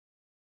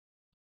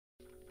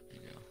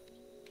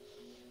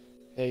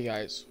Hey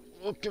guys,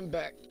 welcome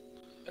back.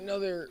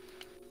 Another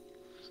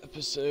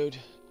episode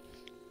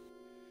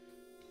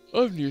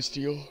of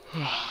NewSteel.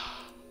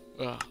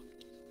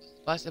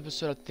 Last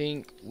episode, I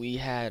think we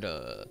had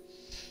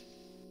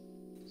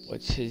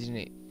what's his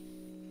name?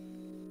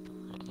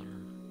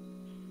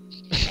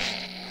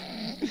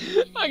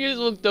 I just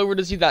looked over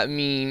to see that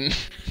meme.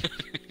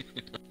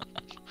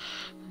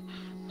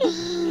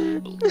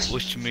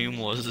 Which meme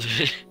was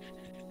it?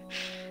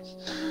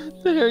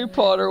 The Harry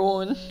Potter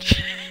one.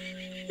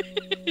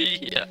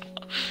 Yeah.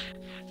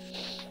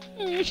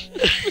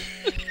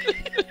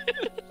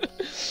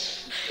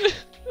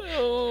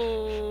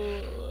 Oh,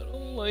 I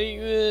don't like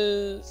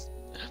this.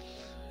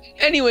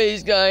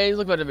 Anyways, guys,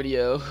 look about the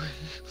video.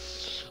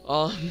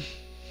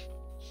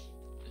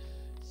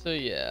 So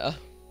yeah.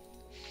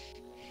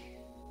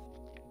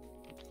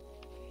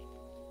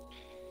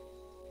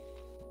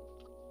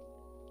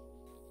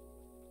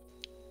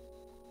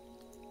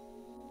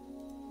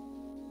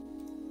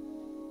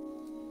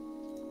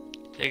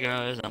 Hey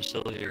guys, I'm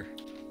still here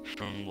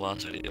from the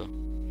last video.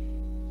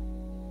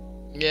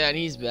 Yeah, and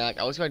he's back.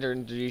 I was going to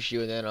introduce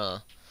you, and then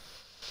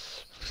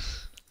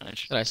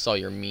then I saw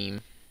your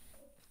meme.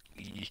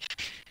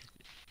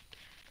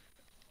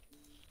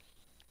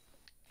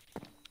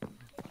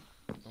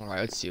 All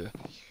right, let's see.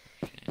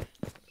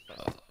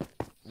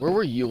 Where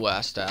were you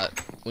last at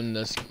when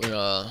this?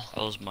 I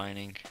was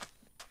mining.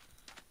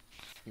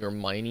 You were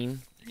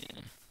mining.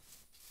 Yeah.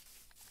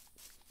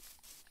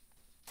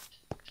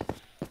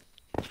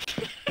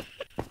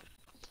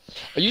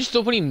 Are you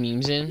still putting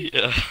memes in?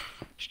 Yeah.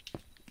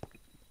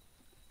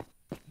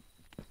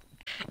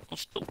 I'm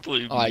still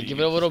putting. Alright, give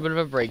it a little bit of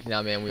a break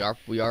now, man.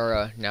 We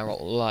are now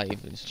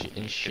live and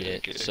shit.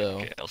 Okay, so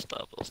okay, I'll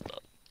stop.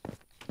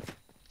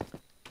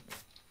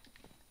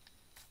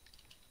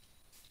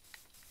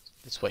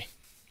 this way.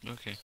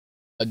 Okay.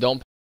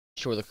 Don't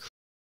sure the.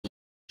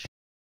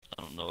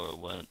 I don't know where it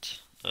went.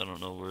 I don't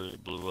know where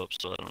it blew up,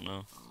 so I don't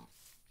know.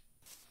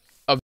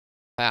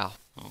 Wow.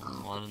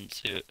 Oh, well, I didn't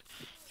see it.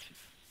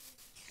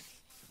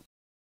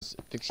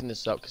 Fixing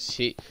this up because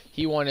he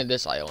wanted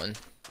this island.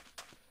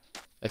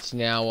 That's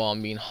now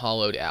being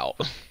hollowed out.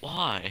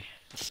 Why?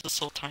 This is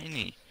so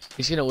tiny.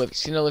 He's gonna live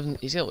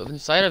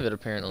inside of it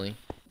apparently.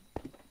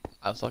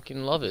 I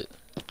fucking love it.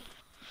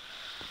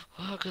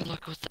 Well, good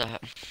luck with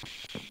that.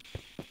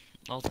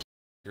 I'll take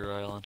your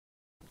island.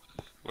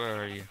 Where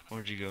are you?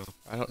 Where'd you go?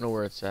 I don't know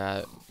where it's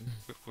at.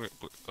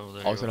 Oh,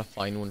 there I was you gonna go.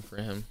 find one for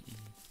him.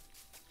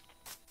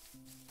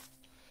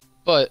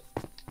 But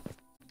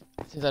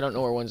since I don't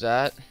know where one's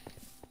at,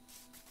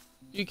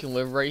 you can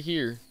live right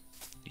here.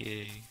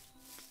 Yay.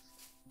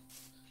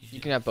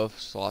 You can have both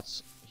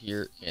slots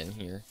here and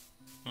here.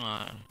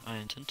 I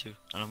intend to.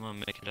 And I'm gonna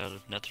make it out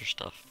of nether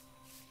stuff.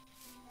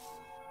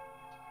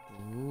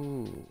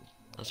 Ooh.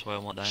 That's why I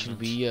want diamonds. Should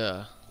we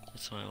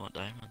That's why I want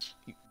diamonds.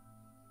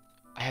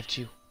 I have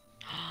two.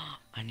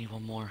 I need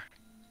one more.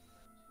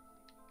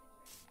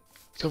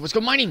 Let's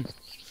go mining.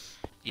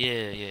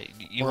 Yeah.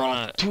 You We're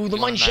wanna off to the you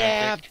mine want an iron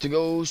shaft pick? to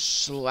go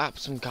slap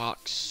some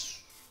cocks.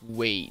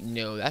 Wait,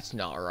 no, that's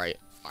not right.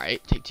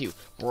 Alright, take two.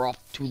 We're off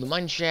to the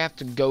mine shaft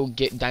to go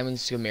get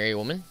diamonds to marry a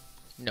woman.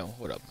 No,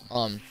 hold up.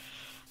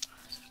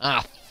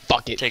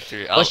 Fuck it. Take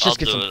three. Let's just I'll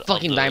get do some it.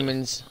 fucking I'll do it.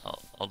 diamonds.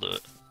 I'll do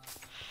it.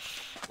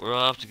 We're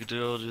off to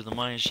go to the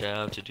mine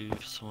shaft to do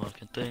some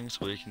fucking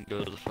things. We can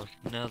go to the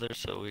fucking nether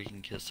so we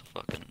can get some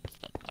fucking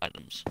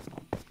items.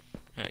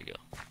 There you go.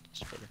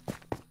 That's better.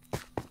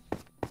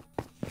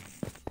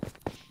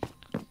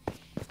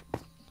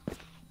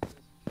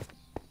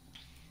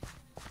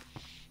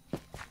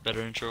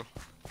 Better intro.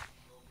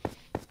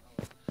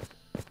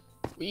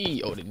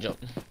 Oh, didn't jump.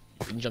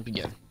 Didn't jump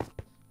again.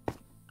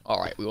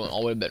 Alright, we went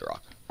all the way to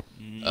bedrock.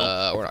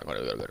 Nope. We're not gonna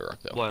go to bedrock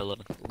though. Why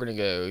 11? We're gonna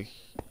go.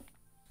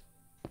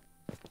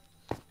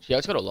 Yeah,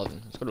 let's go to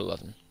 11. Let's go to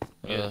 11.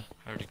 Yeah,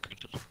 I already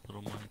created a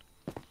little mine.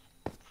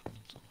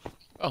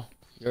 Oh,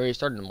 you already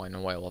started the mine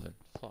on Y11.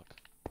 Fuck.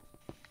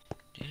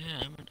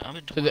 Yeah, I'm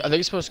in. So are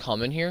they supposed to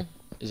come in here?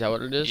 Is that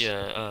what it is?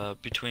 Yeah,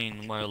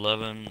 between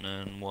Y11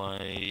 and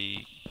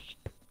Y15,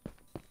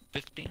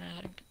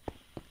 I think.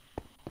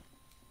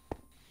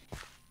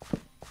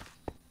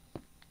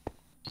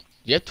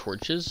 Do you have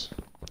torches?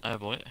 I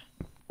have what?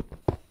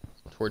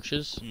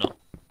 Torches? No.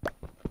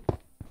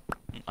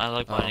 I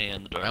like Oh, mining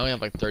in the dark. I only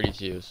have like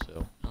 32,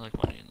 so. I like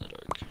mining in the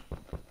dark.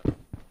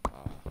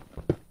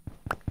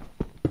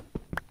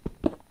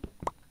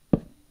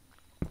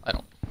 I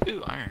don't.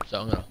 Ooh, iron. So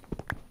I'm gonna.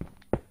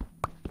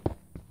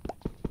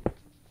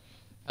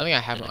 I think I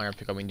have an iron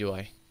pick on me, do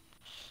I?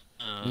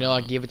 No, I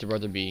gave it to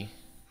Brother B.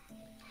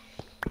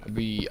 I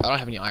don't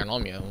have any iron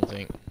on me, I don't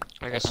think.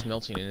 I I got was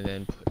smelting it and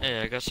then put.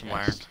 Hey, I got some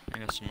iron. I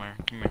got some iron.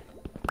 Come here.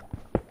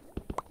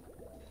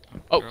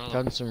 Oh, You're all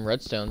found some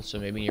redstone, so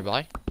maybe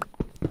nearby.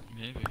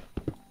 Maybe.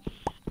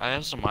 I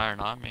have some iron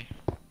on me.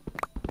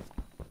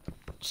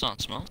 It's not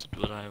smelted,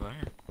 but I have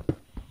iron.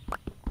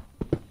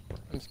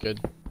 That's good.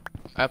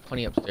 I have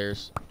plenty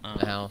upstairs in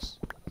the Oh, house.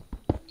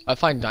 I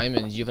find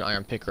diamonds. You have an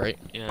iron pick, right?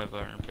 yeah, I have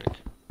iron pick.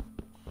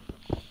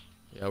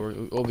 Yeah,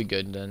 we'll be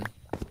good then.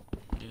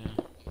 Yeah.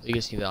 You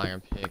just need the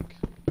iron pick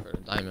for the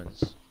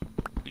diamonds.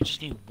 We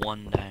just need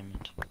 1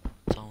 diamond.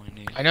 That's all we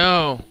need. I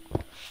know.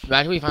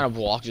 Imagine we find a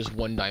block, just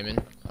 1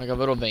 diamond, like a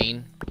little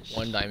vein,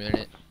 1 diamond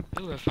in it.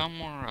 Ooh, I found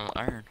more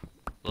iron,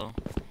 though.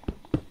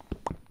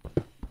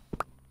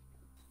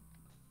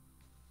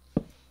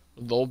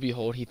 Lo and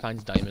behold, he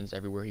finds diamonds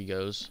everywhere he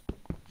goes.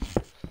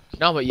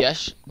 No, but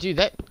yes, dude,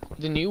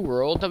 the new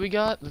world that we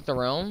got, like the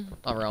realm,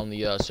 around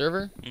the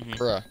server,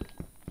 bruh.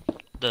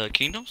 The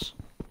kingdoms?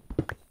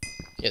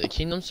 Yeah, the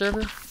kingdom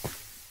server.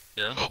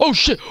 Yeah. Oh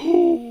shit!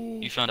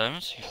 You found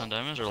diamonds? You found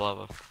diamonds or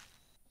lava?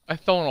 I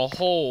fell in a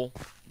hole.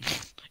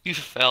 You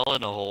fell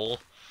in a hole.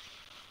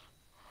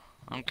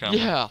 I'm coming.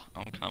 Yeah.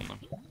 I'm coming.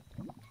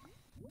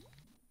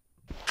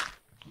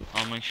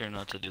 I'll make sure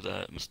not to do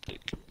that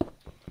mistake.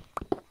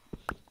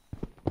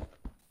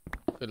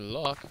 Good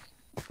luck.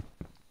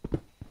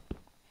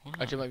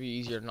 What? Actually, it might be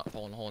easier to not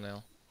fall in a hole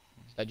now.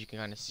 Instead, you can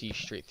kind of see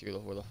straight through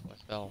where the fuck I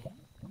fell.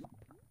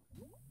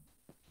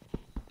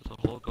 There's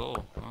a hole go.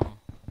 Oh.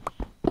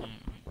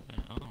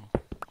 Oh.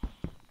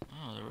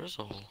 Oh, there is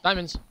a hole.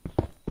 Diamonds.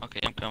 Okay,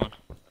 I'm coming.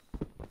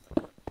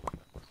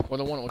 More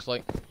than one, it looks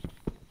like.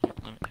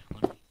 Let me.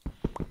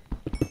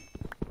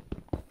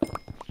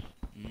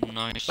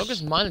 Nice. Don't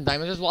just mine the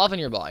diamonds. There's lava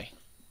nearby.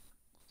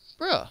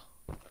 Bruh.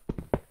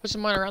 Put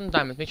some mine around the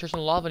diamonds. Make sure some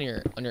lava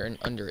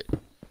under it.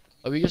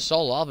 Oh, we just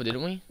saw lava,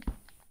 didn't we?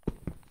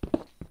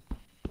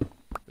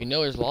 We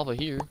know there's lava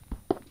here.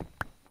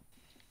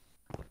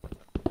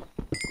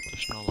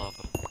 There's no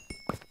lava.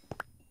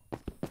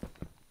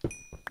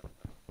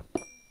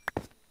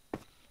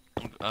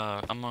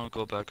 I'm gonna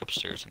go back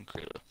upstairs and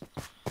create a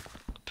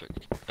pick.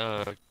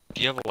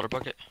 Do you have a water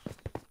bucket?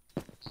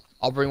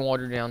 I'll bring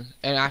water down.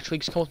 And actually,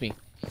 just come with me.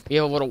 We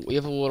have a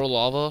little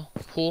lava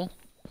pool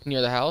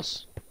near the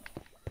house.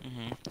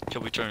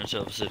 Can we turn it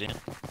into obsidian?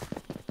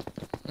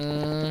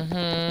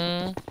 Nice.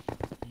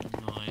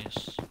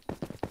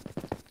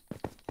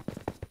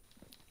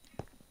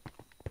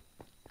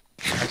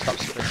 I stopped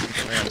sprinting.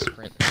 I ran out of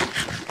sprint.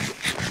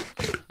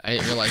 I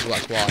didn't realize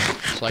that's why.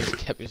 So I just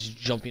kept just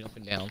jumping up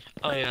and down.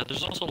 Oh yeah,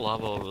 there's also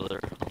lava over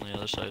there on the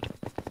other side.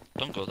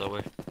 Don't go that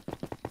way.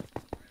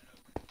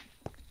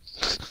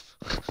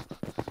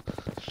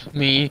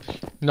 Me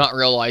not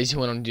realizing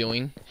what I'm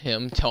doing.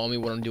 Him telling me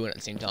what I'm doing at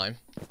the same time.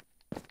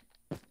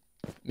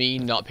 Me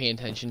not paying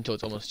attention until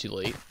it's almost too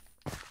late.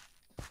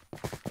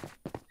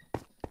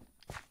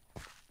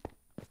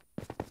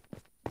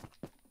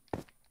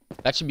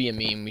 That should be a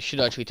meme. We should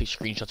actually take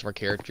screenshots of our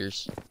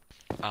characters.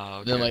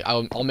 Okay. Then like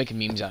I'll make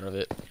memes out of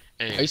it.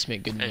 Hey, I used to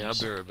make good memes.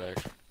 Hey, I'll be right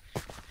back.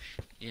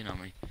 You know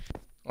me.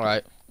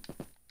 Alright.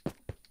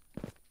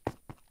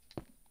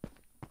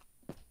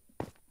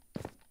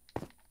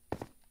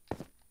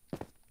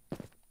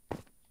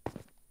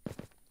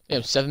 Yeah,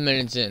 I'm 7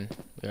 minutes in.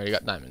 We already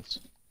got diamonds.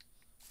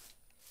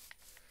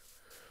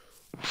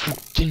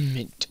 Freaking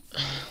mint.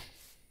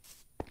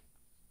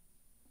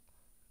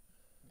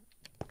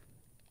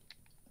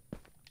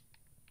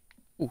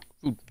 Ooh,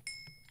 food.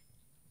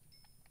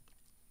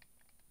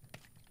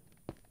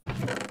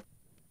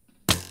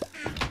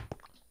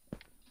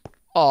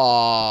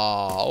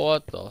 Aww,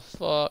 what the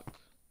fuck?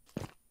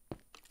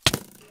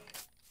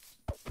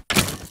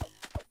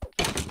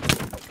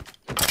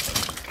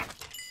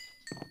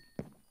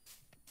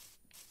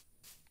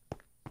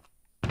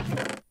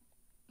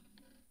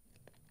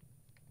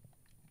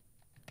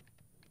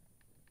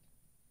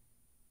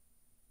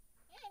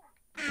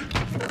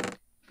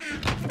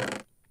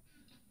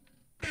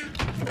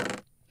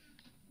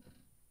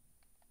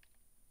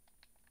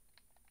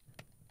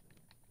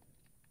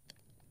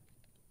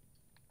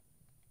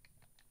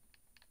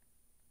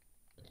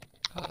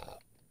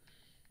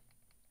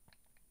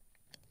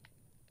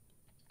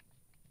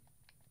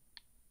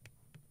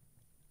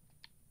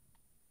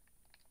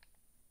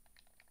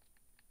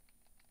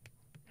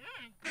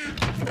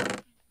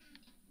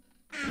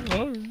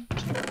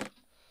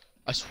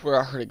 I swear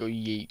I heard it go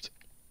yeet.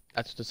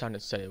 That's the sound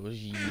it said. It was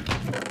yeet.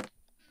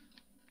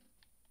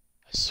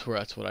 I swear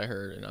that's what I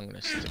heard, and I'm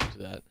gonna stick to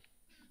that.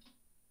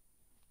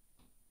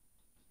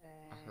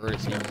 I heard it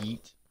say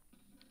yeet.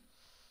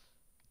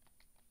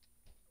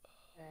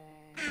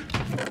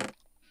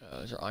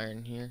 Is there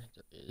iron here?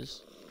 There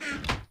is.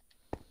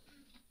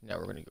 Now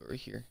we're gonna go over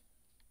here.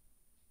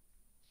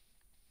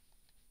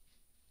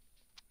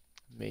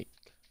 Make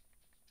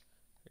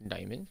a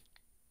diamond.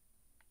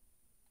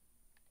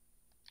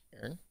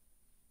 Iron.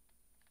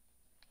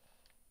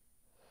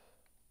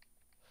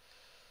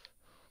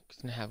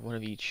 Gonna have one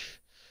of each.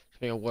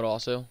 Should make a wood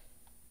also.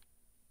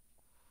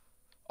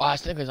 Oh, I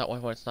was thinking it's not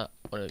one. It's not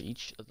one of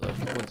each of the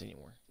ones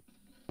anymore.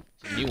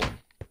 It's a new one.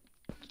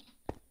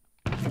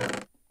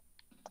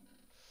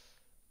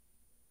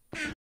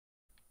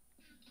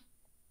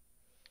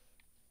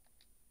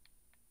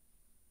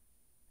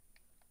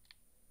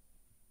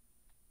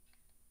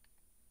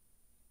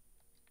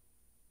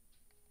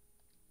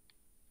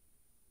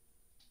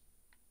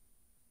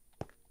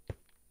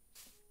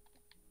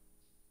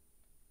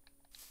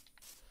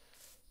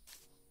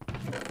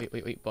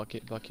 Wait,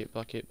 bucket.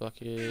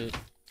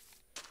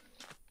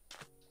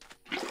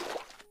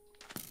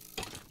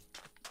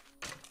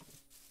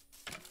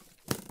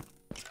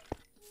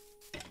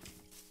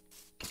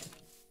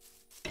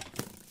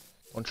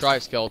 Wanna try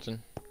it,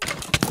 skeleton?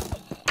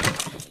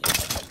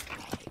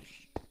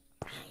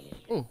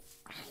 Ooh.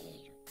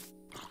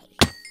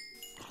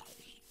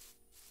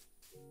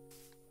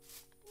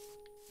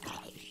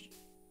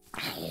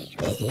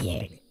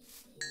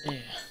 Yeah.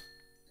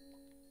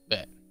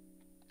 Bet.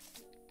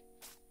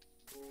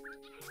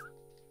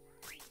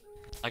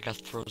 I got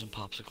frozen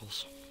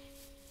popsicles.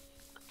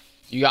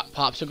 You got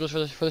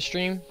popsicles for the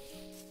stream?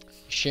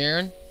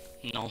 Sharon?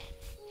 No.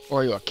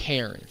 Or are you a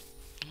Karen?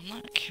 I'm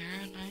not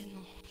Karen. I know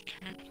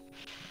Karen.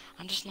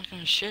 I'm just not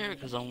gonna share it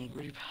because I'm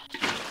really bad.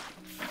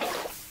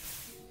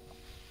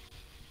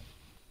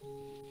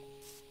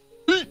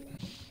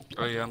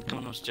 Oh yeah, I'm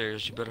coming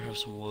upstairs. You better have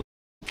some wood.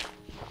 I'm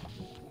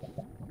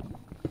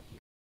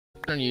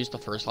gonna use the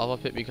first lava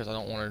pit because I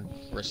don't want to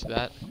risk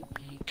that.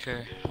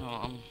 Okay.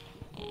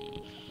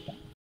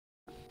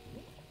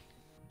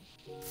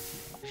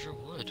 Where's your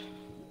wood?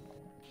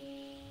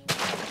 There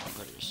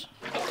it is.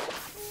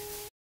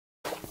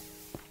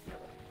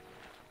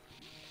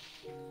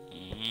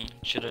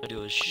 Should I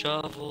do a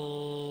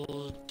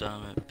shovel?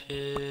 Diamond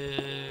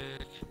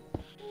pick?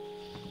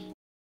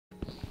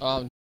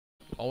 All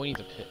we need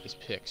to pick is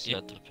picks. Yeah,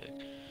 the pick.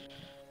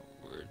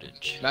 Where did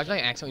you? Imagine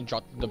I accidentally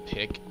dropped the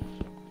pick.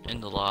 In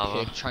the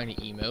lava. Pick trying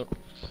to emote.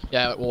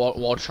 Yeah,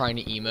 while trying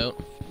to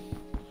emote.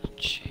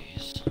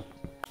 Jeez.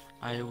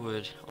 I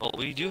would. Oh,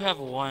 we do have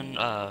one.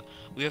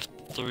 We have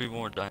 3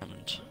 more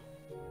diamonds.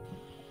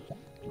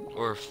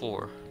 Or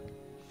 4.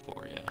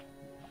 4, yeah.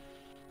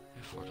 We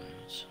have 4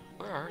 diamonds.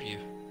 Where are you?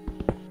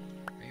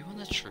 Are you in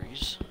the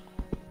trees?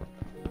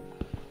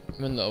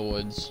 I'm in the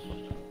woods.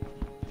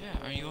 Yeah,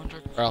 are you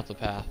under? Right off the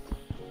path.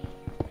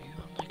 Are you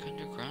like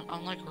underground?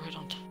 I'm like right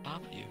on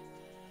top of you.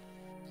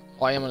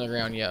 Oh, I am on the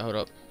ground. Yeah, hold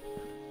up.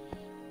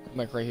 I'm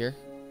like right here.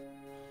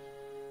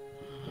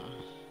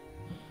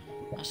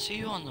 I see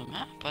you on the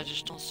map. I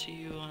just don't see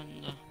you on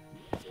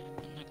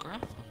the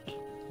ground.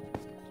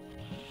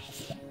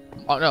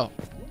 Oh no.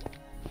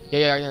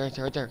 Yeah,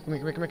 right there. Come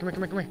here. Hey,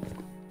 buddy.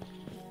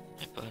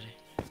 Hey, buddy.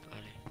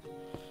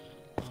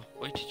 Oh,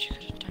 wait, did you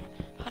get a diamond?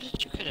 How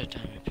did you get a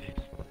diamond pick?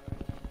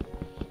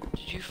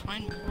 Did you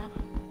find more?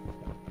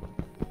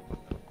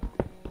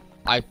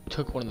 I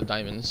took one of the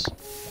diamonds.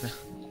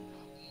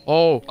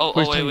 Oh,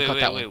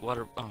 wait,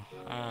 water. Oh,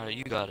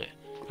 you got it.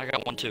 I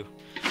got one too.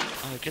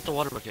 Get the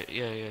water bucket.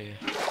 Yeah.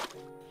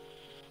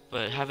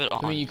 But have it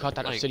on. Tell me you caught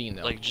that like, obsidian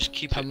though. Like, just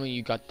keep Tell it. me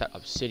you got that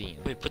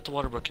obsidian. Wait, put the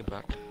water bucket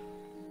back.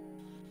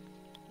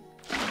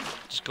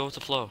 Just go with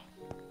the flow.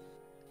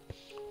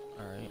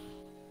 Alright.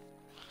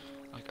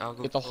 Like, I'll go.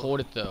 You have to hold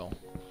it though.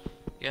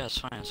 Yeah, it's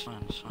fine. I've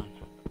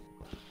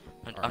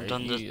Alright,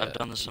 done this. I've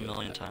done this a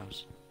million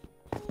times.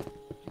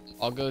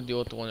 I'll go deal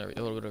with the one a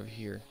little bit over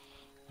here.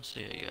 Let's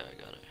see. Yeah, I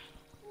got it.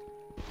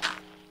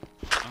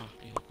 Oh,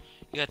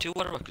 you got 2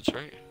 water buckets,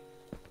 right?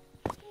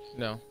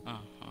 No.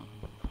 I'll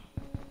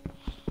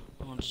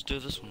just do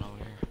this one over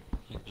here.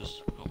 Like,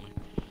 just help me.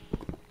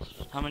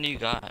 How many you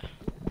got?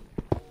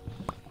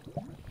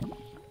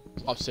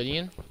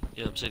 Obsidian?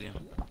 Yeah, obsidian.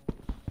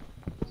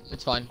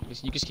 It's fine.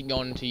 You just keep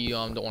going until you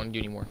don't want to do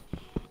anymore.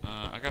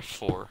 I got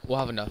 4. We'll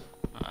have enough.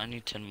 I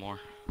need 10 more.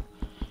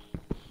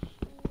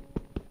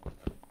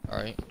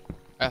 Alright.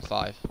 I have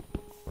 5.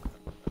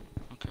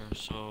 Okay,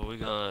 so we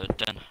got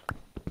 10.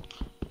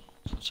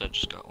 Since I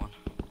just got 1.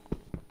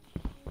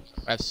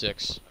 I have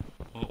 6.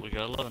 Well, we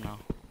got 11 now.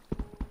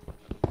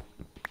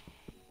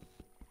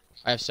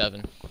 I have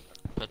 7.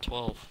 Got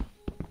 12.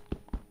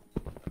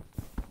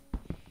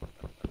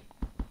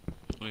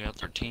 We got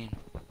 13.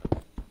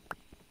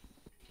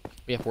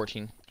 We have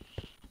 14.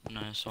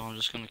 Nice, so I'm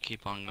just gonna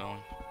keep on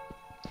going.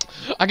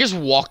 I just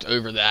walked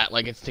over that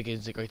like it's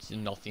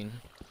nothing.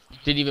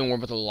 Didn't even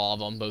work with the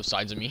lava on both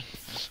sides of me.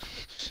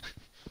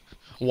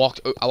 I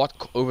walked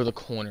over the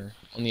corner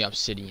on the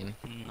obsidian.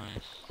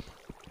 Nice.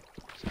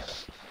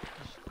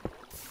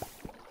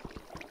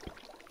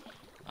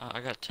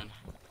 I got 10.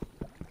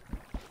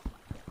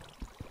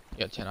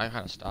 Yeah, 10. I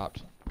kind of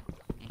stopped.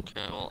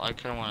 Okay, well, I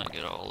kind of want to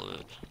get all of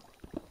it.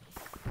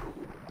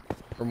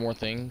 For more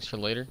things for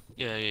later.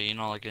 Yeah, you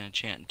know, like an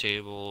enchanting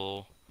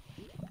table.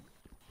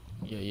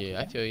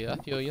 Yeah, I feel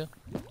you.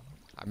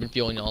 I've been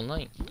feeling it all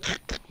night.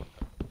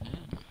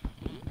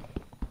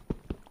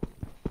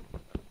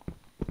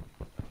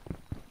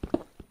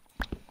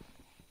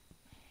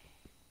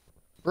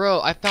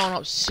 Bro, I found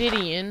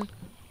obsidian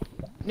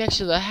next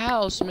to the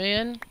house,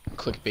 man.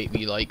 Clickbait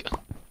me like. I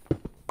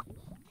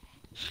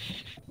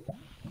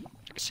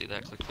can see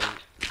that clickbait.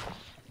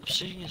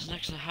 Obsidian is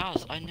next to the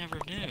house. I never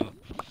knew.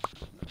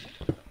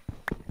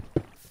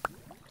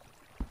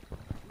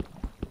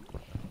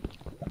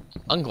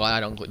 I'm glad I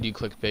don't do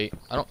clickbait.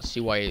 I don't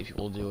see why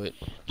people do it.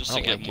 Just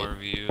to get more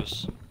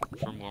views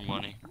for more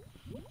money.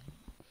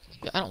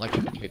 Yeah, I don't like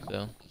clickbait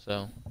though,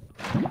 so.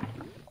 I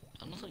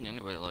don't think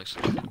anybody likes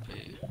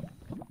clickbait.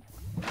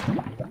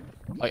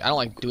 Like, I don't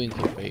like doing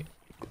clickbait.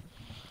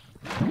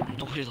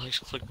 Nobody likes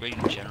clickbait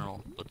in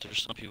general, but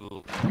there's some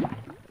people.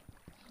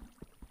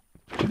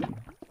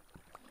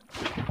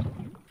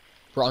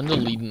 Bro, I'm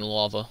deleting the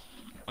lava.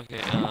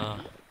 Okay,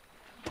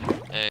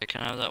 Hey,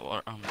 can I have that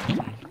water?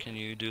 Can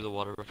you do the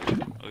water over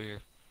here? What are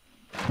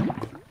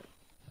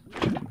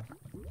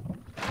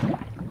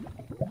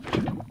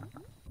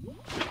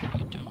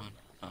you doing?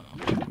 Oh,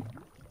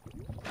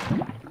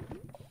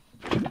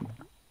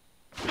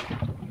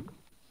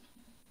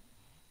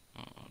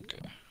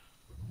 okay.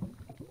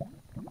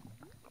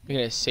 You're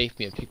gonna save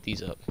me and pick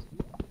these up.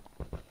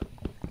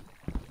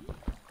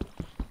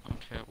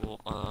 Okay,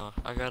 well,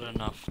 I got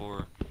enough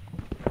for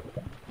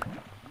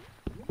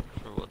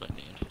what I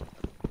need.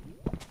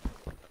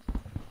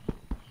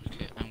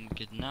 Okay, I'm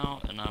getting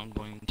out, and I'm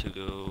going to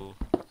go.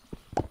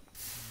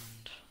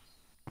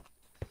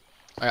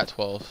 I got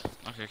 12.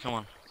 Okay, come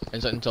on.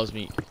 And something tells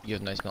me you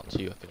have a nice mount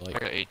too, I feel I like.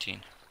 got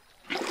 18.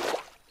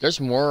 There's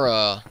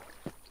more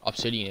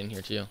obsidian in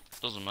here too.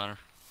 Doesn't matter.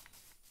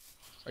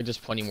 Like there's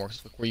plenty more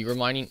where you were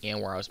mining and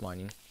where I was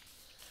mining.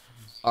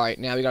 Alright,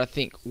 now we gotta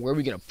think, where are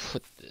we gonna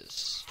put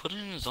this? Put it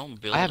in its own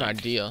building. I have an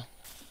idea.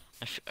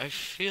 I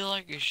feel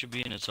like it should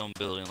be in its own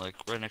building, like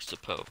right next to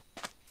Poe.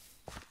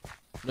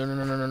 No. You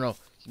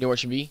know where it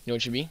should be? You know what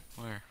it should be?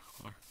 Where?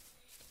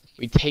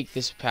 We take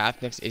this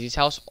path next to Izzy's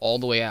house all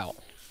the way out.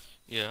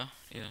 Yeah.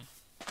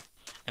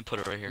 And put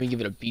it right here. We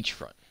give it a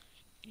beachfront.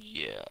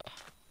 Yeah,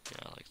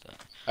 I like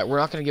that. Alright, we're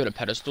not gonna give it a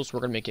pedestal, so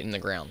we're gonna make it in the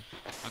ground.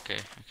 Okay.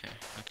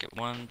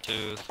 1,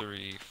 2,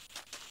 3,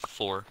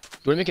 4. Do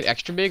you wanna make it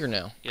extra big or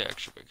no? Yeah,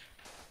 extra big.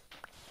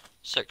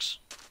 6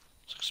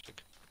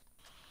 big.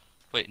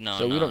 Wait, no.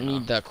 So we don't no.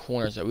 need that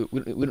corners though.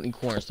 We don't need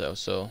corners though,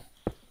 so.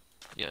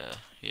 Yeah.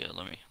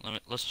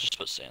 Let's just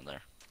put sand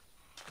there.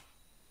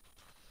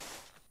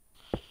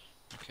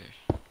 Okay.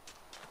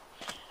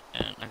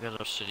 And I got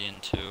obsidian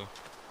too.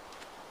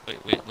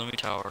 Wait, let me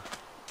tower.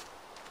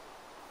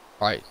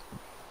 Alright.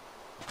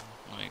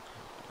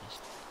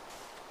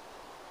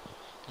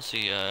 Let's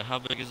see, how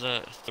big is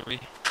that? 3?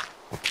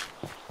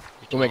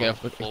 We'll make it a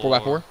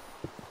 4x4?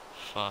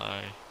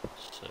 5,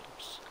 6.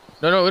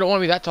 No, we don't want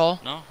to be that tall.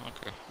 No?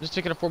 Okay. Just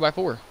take it a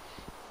 4x4.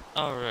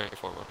 Oh, right,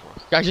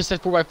 4x4. I just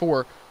said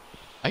 4x4.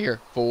 I hear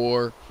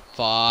 4,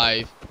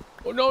 5.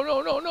 Oh, no.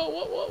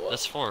 What?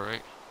 That's 4,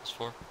 right? That's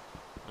 4? Or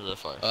is that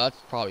 5? That's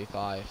probably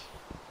 5.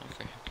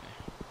 Okay.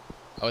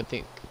 I would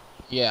think.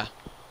 Yeah,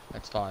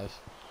 that's 5.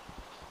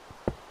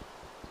 So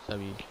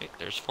that'd be. Okay,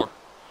 there's 4.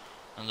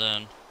 And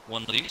then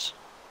one of these.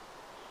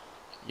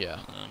 Yeah.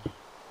 And then...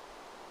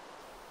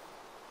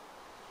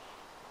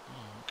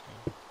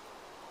 Oh,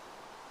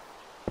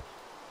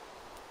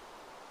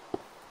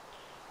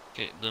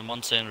 okay, then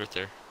one sand right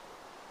there.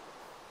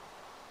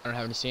 I don't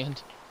have any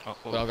sand. Oh,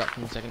 But I'll grab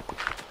in a second.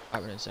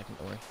 I'll grab in a second,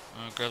 don't worry.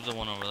 Grab the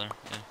one over there.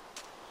 Yeah.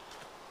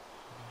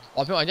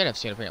 Oh, no, I did have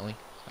sand apparently.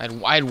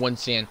 I had 1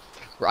 sand.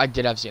 Or I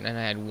did have sand and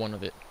I had 1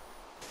 of it.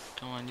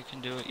 Come on, you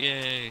can do it.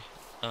 Yay.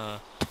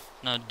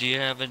 Now, do you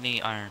have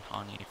any iron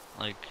on you?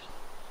 Like,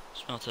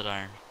 smelted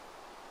iron?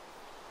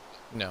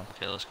 No.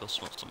 Okay, let's go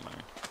smelt some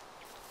iron.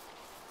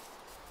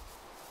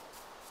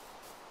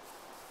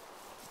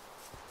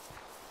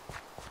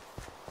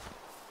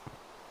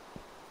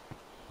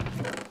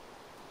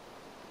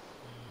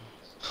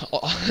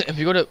 If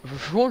we go to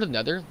the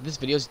Nether, this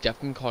video is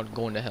definitely called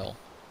Going to Hell.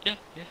 Yeah.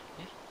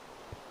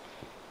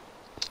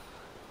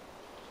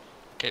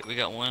 Okay, we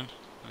got 1.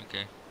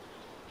 Okay.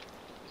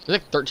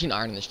 There's like 13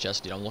 iron in this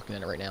chest, dude. I'm looking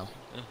at it right now.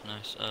 Oh,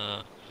 nice.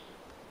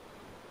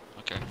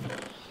 Okay.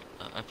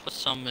 I put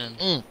some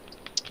in.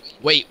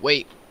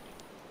 Wait.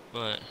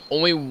 But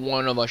Only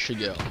one of us should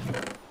go.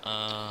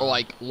 Or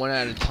like 1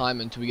 at a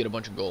time until we get a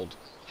bunch of gold.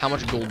 How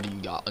much gold do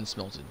you got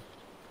unsmelted?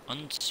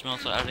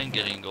 unsmelted. I didn't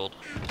get any gold.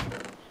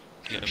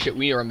 Yeah, Shit,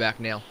 we need to run back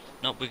now.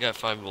 Nope, we got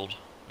 5 gold.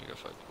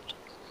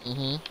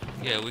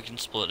 Yeah, we can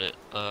split it.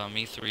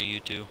 Me 3, you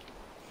 2.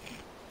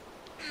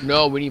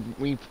 No, we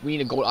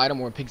need a gold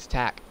item or a pig's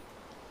attack.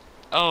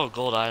 Oh,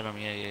 gold item.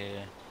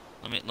 Yeah.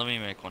 Let me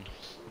make one.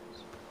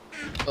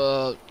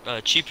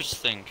 Cheapest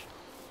thing.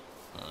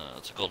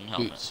 It's a golden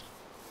helmet. Boots.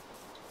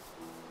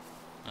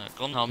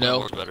 Golden helmet No,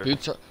 works better.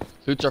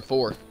 boots are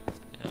 4.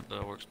 Yeah, but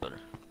it works better.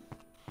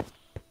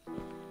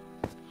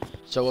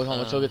 So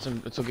let's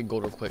go get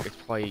gold real quick. It's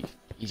probably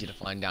easy to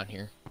find down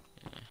here.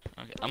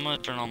 Yeah. Okay, I'm gonna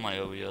turn on my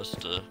OBS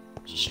to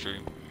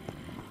stream.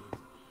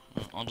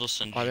 I'll just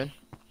send you. Alright, man.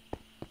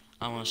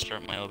 I'm gonna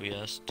start my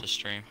OBS to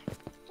stream.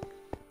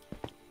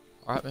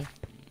 Alright, man.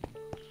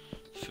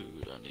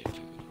 Food, I need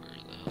food. Where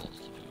the hell is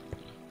the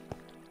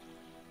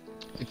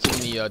food? It's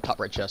in the top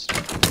right chest.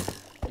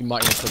 You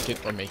might need to cook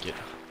it or make it.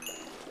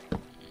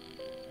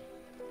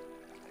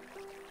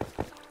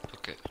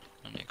 Cook it.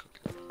 I need to cook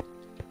it.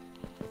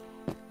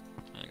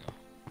 There you go.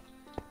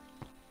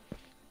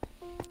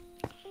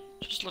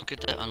 Just look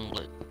at that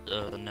unlit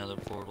nether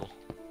portal.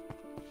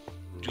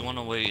 Do you want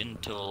to wait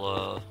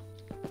until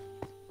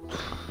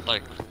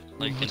like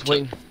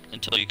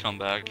until you come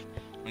back,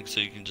 like so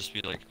you can just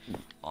be like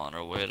on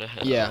our way to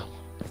hell? Yeah.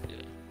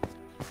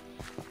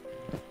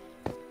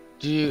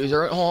 Dude, is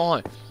there?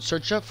 Hold on.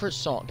 Search up for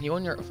song. Can you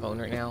on your phone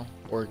right now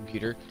or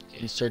computer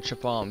and search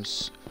up old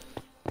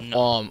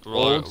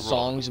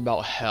songs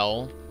about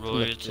hell from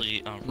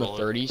the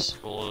 30s?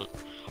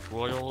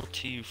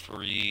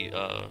 royalty-free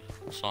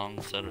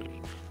songs that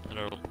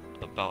are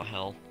about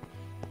hell.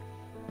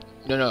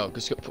 No,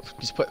 just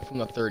put from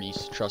the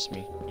 30s. Trust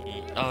me.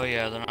 Oh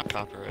yeah, they're not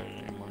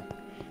copyrighted anymore.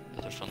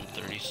 They're from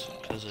the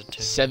 30s because it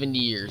took 70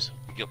 years.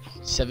 Yep.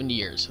 70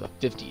 years. The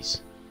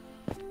 50s.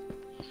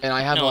 And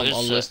I have No, a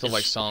list of like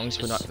it's- songs,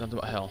 but it's- nothing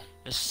about hell.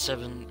 It's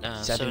 70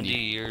 70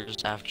 years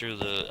after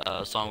the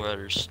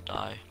songwriters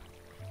die.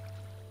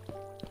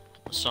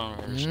 The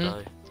songwriters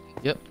Mhm. die.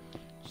 Yep.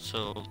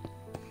 So,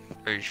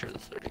 pretty sure the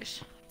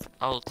 30s.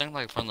 I would think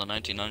like from the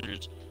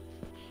 1900s.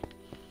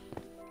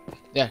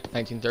 Yeah,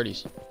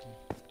 1930s.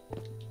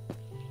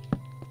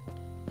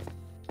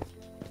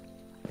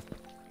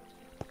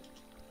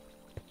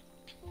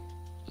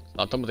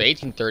 Not done with the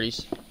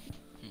 1830s.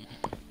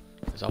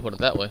 So I'll put it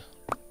that way.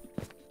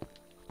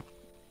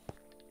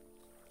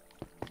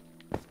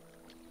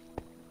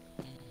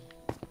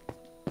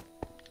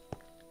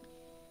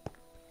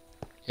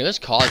 Yeah, this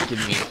COD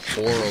giving me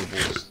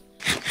horrible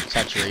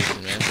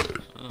saturation, man.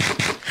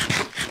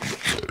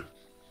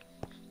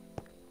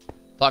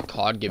 Thought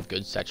COD give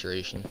good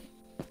saturation.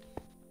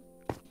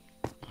 I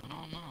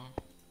don't know.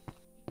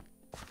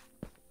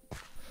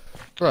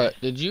 Bruh,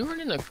 did you run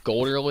into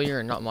gold earlier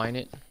and not mine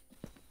it?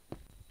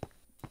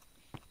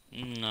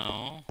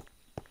 No.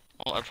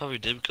 Well, I probably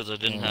did because I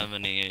didn't have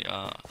any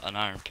an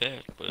iron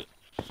pick, but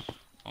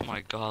oh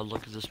my god,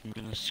 look at this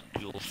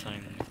minuscule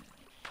thing.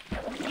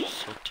 It's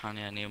so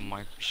tiny, I need a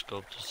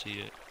microscope to see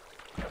it.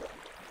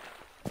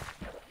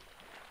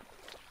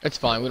 It's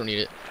fine, we don't need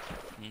it.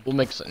 We'll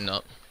make something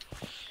up.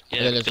 Yeah,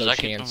 And then there's because no I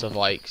can, chance of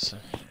like.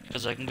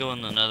 because I can go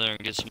in the nether and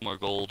get some more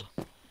gold.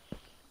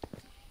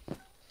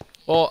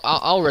 Well,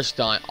 I'll risk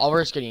dying. I'll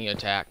risk getting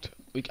attacked.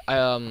 But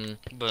I'll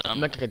I'm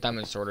make like a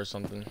diamond sword or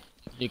something.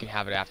 You can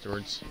have it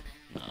afterwards.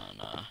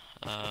 nah.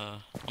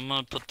 I'm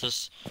gonna put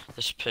this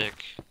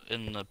pick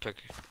in the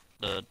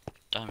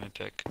diamond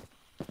pick.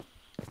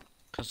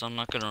 Cause I'm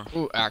not gonna.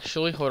 Ooh,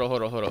 actually, hold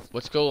up.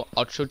 Let's go.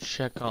 I'll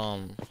check.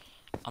 I'm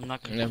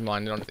not gonna. Never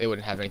mind. They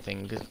wouldn't have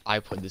anything because I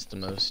played this the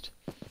most.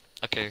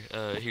 Okay.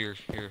 Here.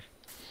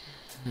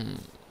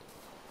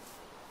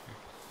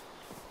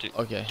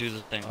 Okay. Do the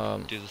thing.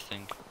 Do the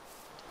thing.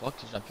 Fuck,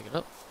 did I pick it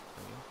up?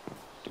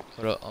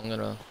 Hold up, I'm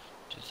gonna.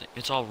 Do the thing.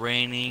 It's all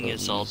raining.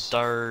 It's all Please.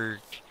 dark.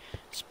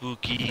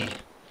 Spooky.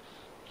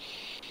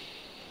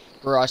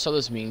 Bro, I saw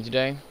this meme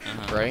today,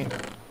 right?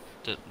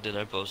 Did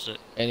I post it?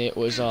 And it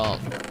was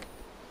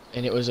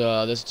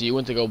this dude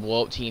went to go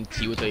blow up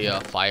TNT with a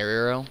fire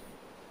arrow,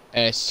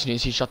 and as soon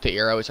as he shot the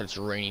arrow, it starts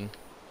raining.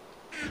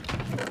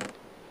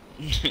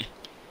 It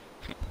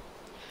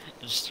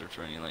just starts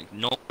raining like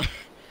nope.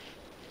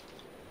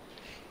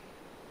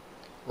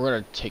 We're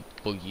gonna take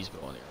Boogie's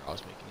bow on the arrow I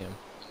was making him.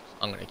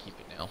 I'm gonna keep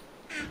it now.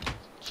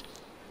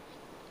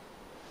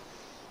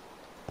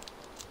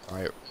 All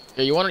right.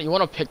 Yeah, you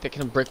want a pick that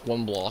can brick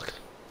one block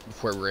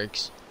before it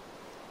breaks.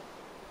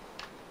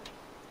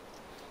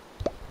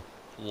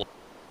 What?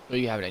 Well,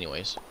 you have it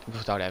anyways,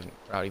 without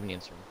even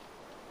answering.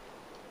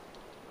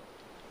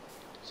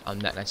 So I'm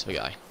that nice of a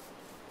guy.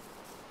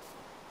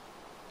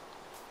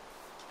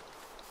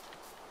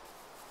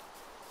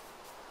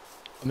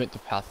 I'll make the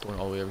path going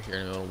all the way over here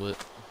in a little bit.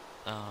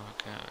 Oh,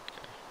 okay.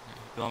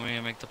 You want me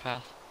to make the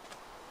path?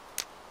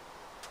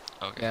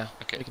 Okay. Yeah.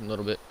 Okay. Make it a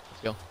little bit.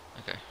 Let's go.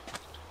 Okay.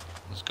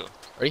 Let's go.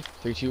 Ready?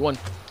 3, 2, 1.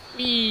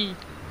 Whee!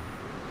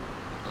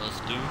 Let's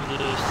do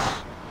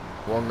this.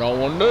 We're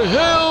going to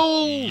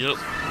hell! Yep.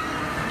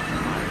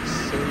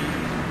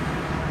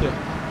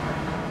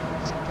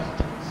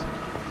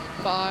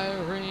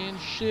 Fire and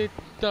shit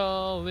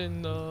all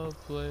in the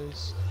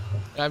place.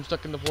 I'm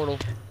stuck in the portal.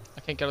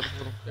 I can't get out of the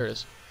portal. There it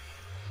is.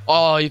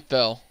 Oh, he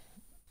fell.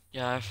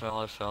 Yeah, I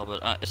fell,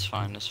 but it's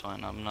fine.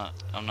 I'm not.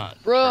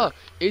 Bruh, hurt.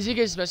 Izzy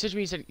just messaged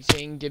me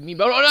saying give me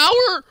about an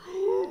hour!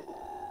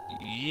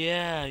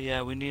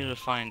 Yeah, we need to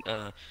find,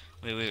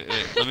 wait.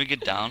 Let me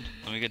get down.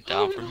 Let me get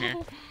down from here.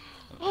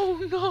 Oh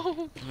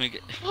no! Let me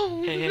get.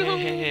 Oh Hey, no!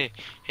 hey,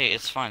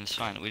 it's fine.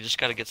 We just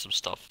gotta get some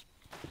stuff.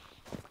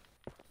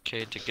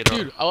 Okay, to get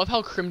Dude, I love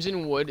how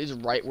Crimson Wood is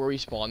right where we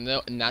spawn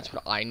though, and that's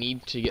what I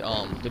need to get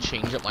to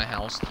change up my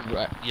house to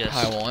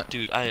how I want.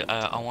 Dude,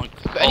 I want.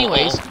 But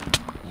anyways.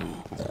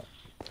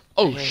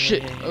 Oh Hey,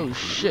 shit! hey, Oh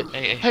shit!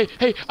 Hey.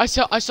 Hey! I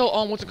saw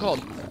what's it called?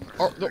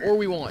 The ore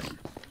we want.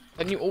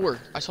 That new ore.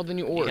 I saw the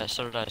new ore. Yeah,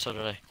 so did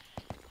I.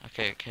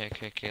 Okay.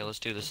 Let's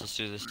do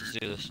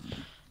this.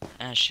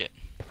 Ah, shit.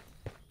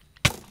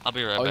 I'll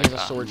be right Oh, he back.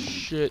 has a sword.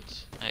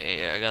 Shit.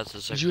 Hey, I got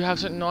this. Did you have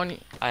something on you?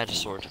 I had a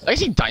sword. Did I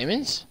see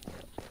diamonds?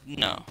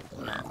 No.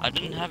 I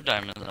didn't have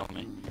diamonds on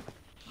me.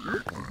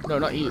 No,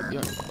 not you.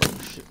 Yeah.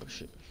 Oh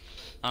shit.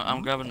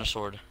 I'm grabbing a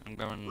sword. I'm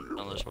grabbing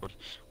another sword.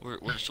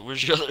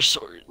 Where's your other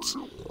swords?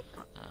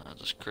 I'll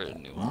just create a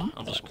new one.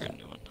 How about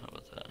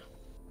that?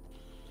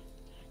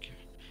 Okay.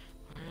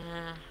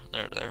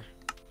 There.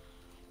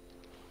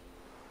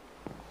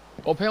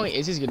 Well, apparently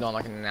Izzy's getting on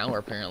like in an hour,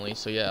 apparently,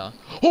 so yeah.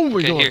 Oh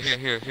my god!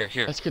 Here.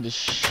 That scared the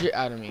shit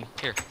out of me.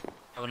 Here.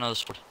 Have another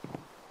sword.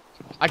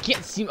 I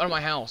can't see him out of my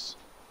house.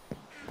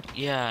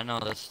 Yeah, no,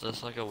 that's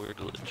like a weird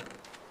glitch.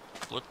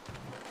 What?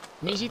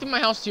 Can you see through my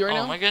house too right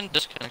now? Am I getting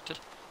disconnected?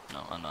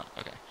 No, I'm not.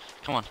 Okay.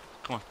 Come on.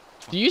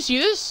 Do you see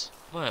this?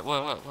 What?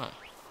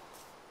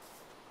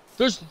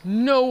 There's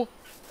no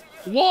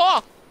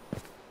wall.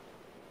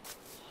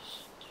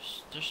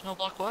 There's no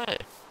block way.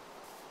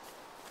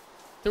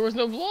 There was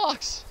no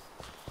blocks.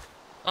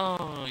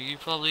 Oh, you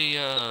probably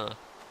got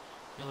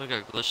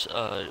glitch.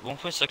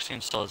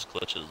 1.16 still has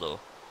glitches though.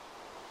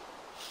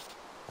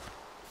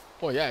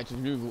 Oh yeah, it's a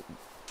new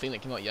thing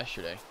that came out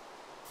yesterday.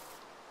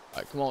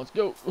 Alright, come on, let's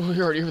go. Oh,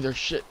 you're already over there.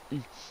 Shit.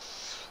 You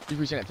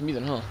presenting that to me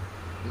then, huh?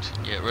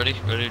 Yeah, ready?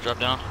 Ready to drop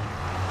down?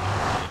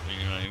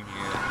 You're not even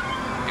here.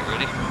 Get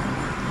ready?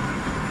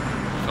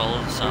 Follow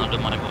the sound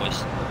of my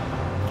voice.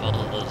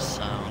 Follow the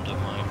sound of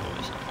my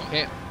voice.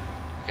 Okay.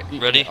 Okay,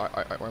 ready?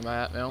 Alright, where am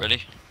I at now?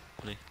 Ready?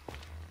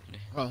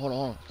 Oh, hold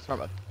on. Sorry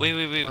about that. Wait.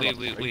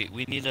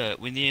 We need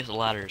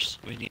ladders.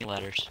 We need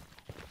ladders.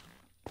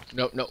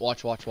 No,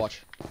 watch.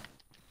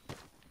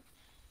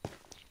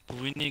 But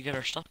we need to get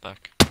our stuff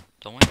back,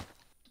 don't we?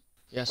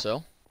 Yeah,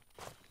 so?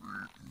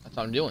 That's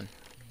what I'm doing.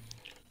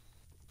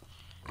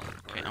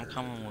 Okay, I'm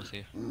coming with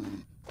you.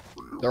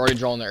 They're already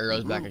drawing their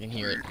arrows back, I can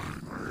hear it.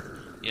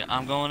 Yeah,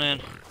 I'm going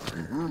in.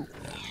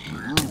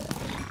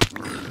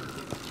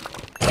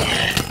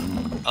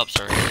 Oh,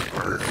 sorry.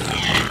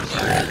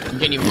 You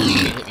can't even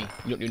hit me.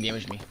 You don't do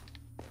damage to me.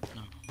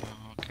 No,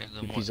 okay,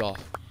 then what? He's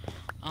off.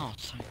 Oh,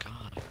 thank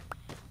God.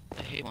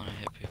 I hate when I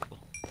hit people.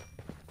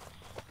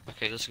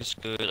 Okay, this is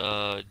good.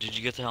 Did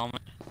you get the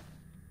helmet?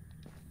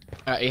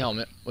 I got a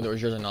helmet, whether it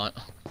was yours or not.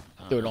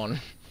 Throw it on.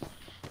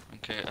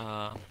 Okay,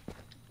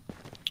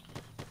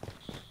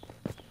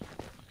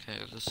 okay,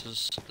 this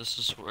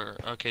is where,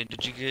 okay,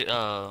 did you get,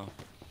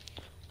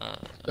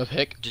 The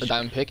pick? The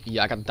diamond pick?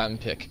 Yeah, I got the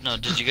diamond pick. No,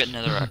 did you get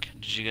netherrack?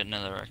 Did you get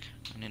netherrack?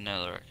 I need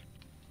netherrack.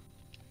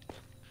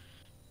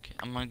 Okay,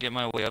 I'm gonna get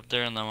my way up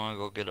there and then I'm gonna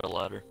go get a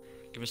ladder.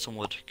 Give me some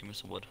wood. Give me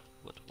some wood.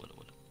 Wood.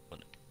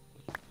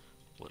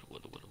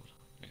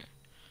 Okay.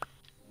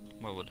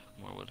 More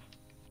wood.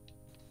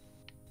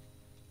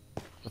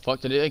 The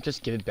fuck? Did it like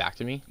just give it back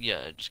to me?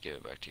 Yeah, I just gave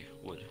it back to you.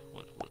 Wood.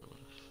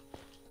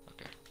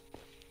 Okay.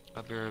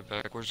 I'll be right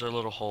back. Where's our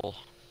little hole?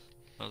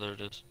 Oh, there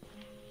it is.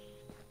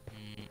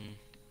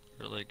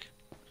 Or like...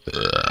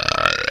 Good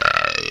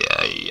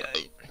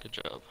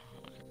job.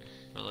 Okay.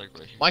 Or like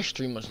right here. My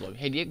stream was low.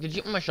 Hey, did you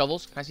get my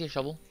shovels? Can I see a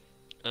shovel?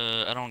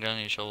 I don't got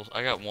any shovels.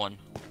 I got one.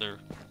 There.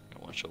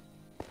 Got one shovel.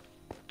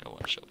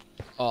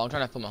 Oh, I'm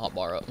trying to fill my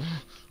hotbar up.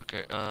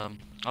 Okay,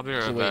 I'll be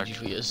right the back. way it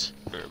usually is.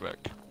 Be right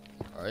back.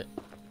 Alright.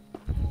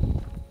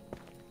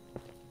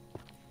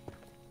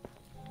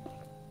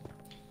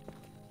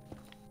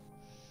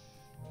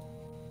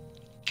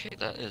 Okay,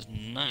 that is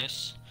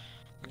nice.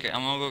 Okay,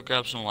 I'm gonna go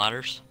grab some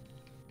ladders.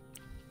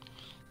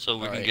 So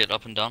we can get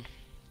up and down.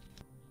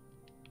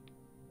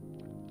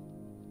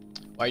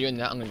 While you're doing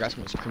that, I'm gonna grab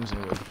some of this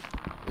crimson wood.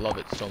 I love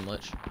it so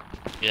much.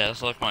 Yeah,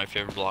 that's like my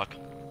favorite block.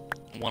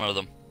 One of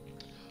them.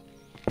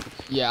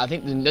 Yeah, I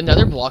think the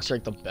nether blocks are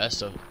like the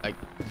best of the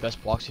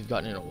best blocks you've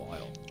gotten in a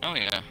while. Oh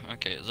yeah,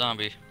 okay,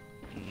 zombie.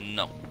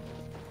 No.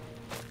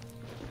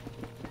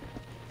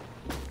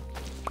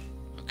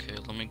 Okay,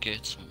 let me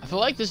get some. I feel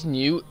like this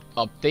new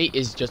update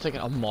is just like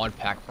a mod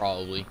pack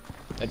probably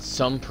that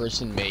some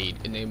person made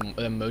and the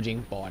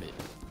Mojang bought it.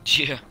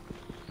 Yeah.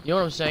 You know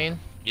what I'm saying?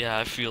 Yeah,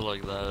 I feel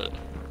like that.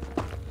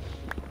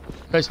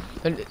 Because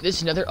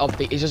this nether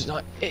update is just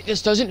not, it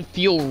just doesn't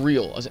feel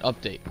real as an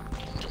update.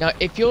 Now,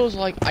 it feels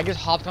like I just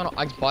hopped on,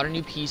 I just bought a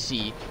new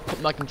PC,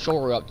 put my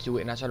controller up to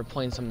it, and I started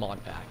playing some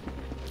mod pack.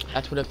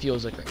 That's what it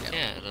feels like right now.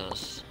 Yeah, it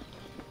does.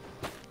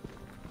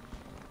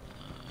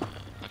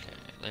 Okay,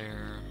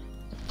 there.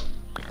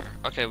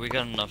 Okay, we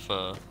got enough,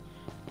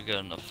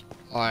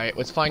 Alright,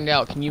 let's find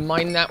out. Can you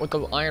mine that with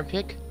the iron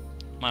pick?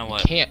 Mine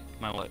what? Can't.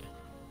 Mine what?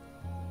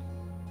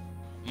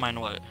 Mine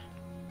what?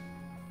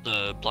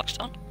 The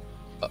Blackstone?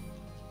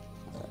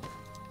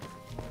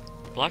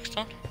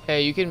 Blackstone?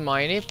 Hey, you can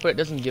mine it, but it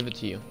doesn't give it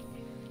to you.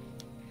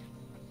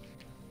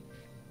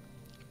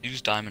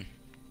 Use diamond.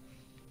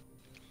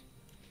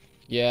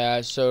 Yeah,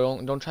 so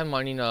don't try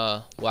mining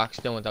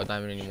blackstone without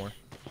diamond anymore.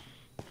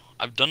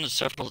 I've done it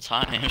several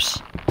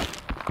times.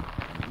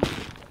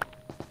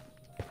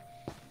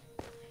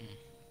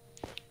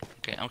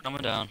 Okay, I'm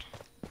coming down.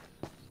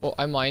 Well,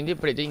 I mined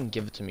it, but it didn't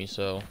give it to me,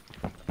 so.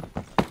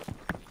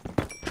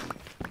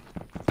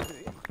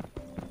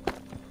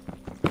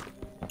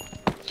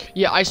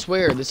 Yeah, I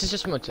swear, this is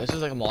just from this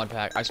is like a mod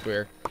pack, I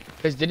swear.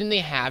 Because didn't they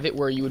have it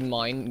where you would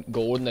mine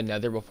gold in the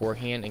nether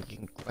beforehand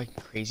and like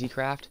crazy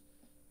craft?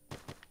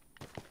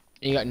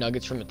 And you got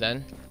nuggets from it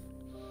then?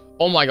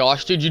 Oh my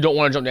gosh, dude, you don't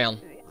want to jump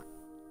down.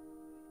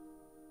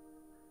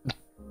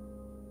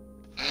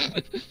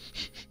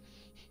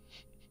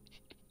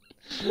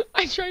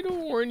 I tried to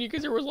warn you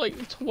because there was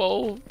like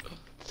 12.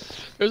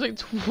 There's like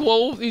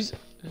 12 of these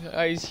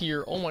guys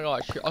here. Oh my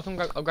gosh, here, I'll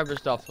grab your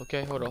stuff,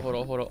 okay? Hold on.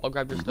 I'll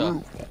grab your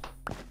stuff.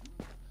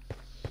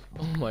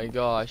 Oh my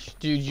gosh,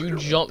 dude, you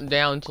jumped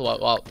down to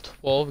about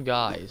 12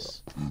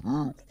 guys.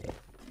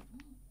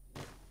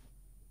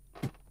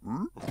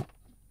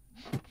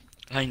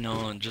 I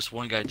know, and just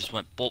one guy just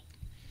went bolt.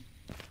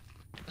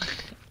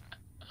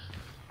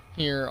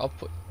 Here, I'll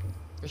put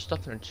your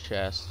stuff in a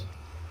chest.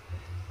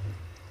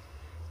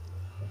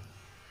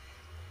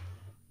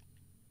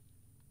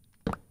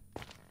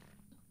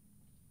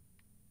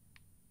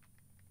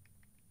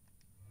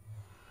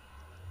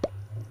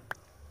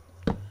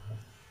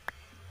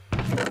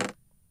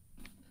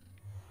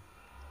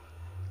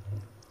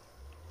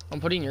 I'm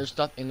putting your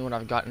stuff in what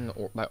I've gotten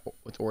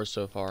with ores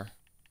so far.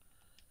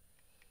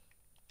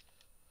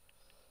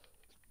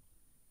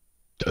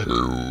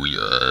 Oh,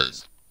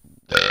 yes.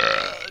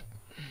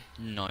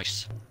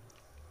 Nice.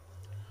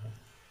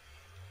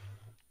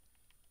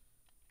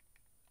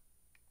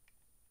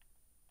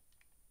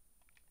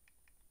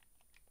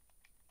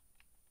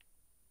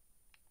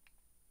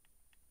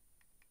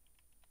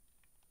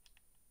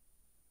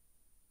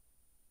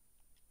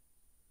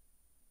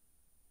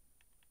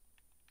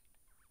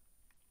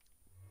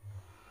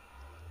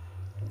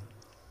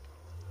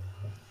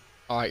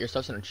 Alright, your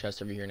stuff's in a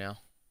chest over here now.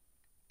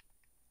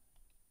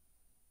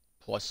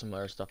 Plus some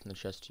other stuff in the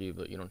chest too,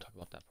 but you don't talk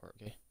about that part,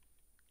 okay?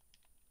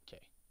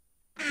 Okay.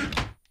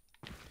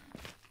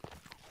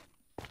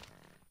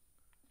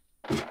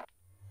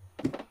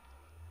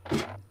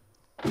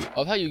 I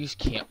love how you just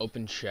can't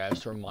open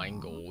chests or mine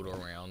gold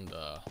around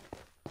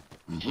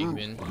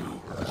Pigman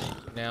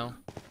now.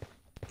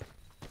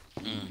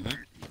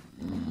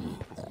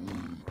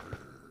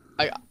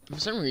 For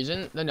some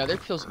reason, the nether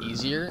feels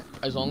easier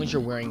as long as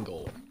you're wearing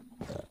gold.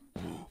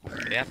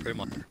 Yeah, pretty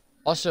much.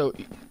 Also,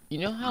 you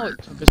know how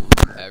it took us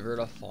forever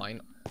to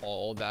find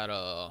all that,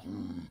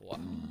 what?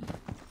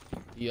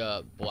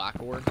 The, black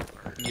ore?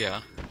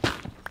 Yeah.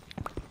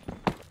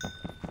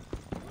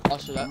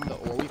 Also, the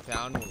ore we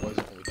found wasn't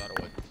what we thought it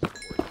was.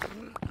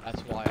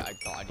 That's why I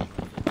thought I didn't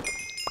want it.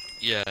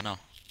 Yeah, no.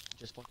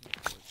 Just fucking...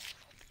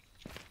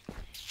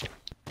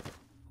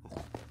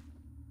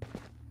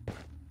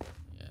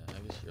 Yeah,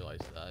 I just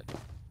realized that.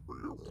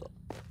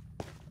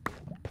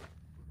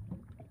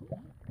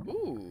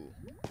 Ooh.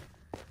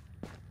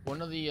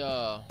 One of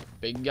the,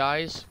 big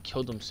guys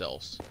killed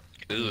themselves.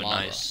 Ooh,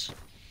 nice.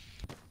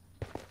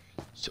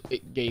 So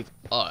it gave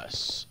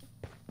us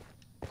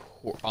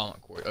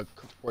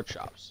pork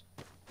chops.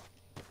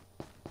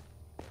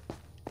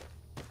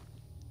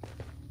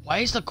 Why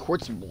is the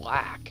quartz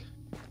black?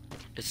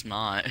 It's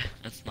not.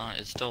 It's not.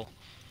 It's still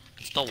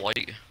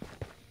white.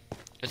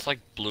 It's like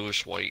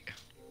bluish white.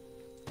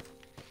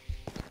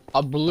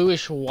 A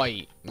bluish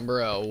white,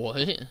 bro.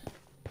 What?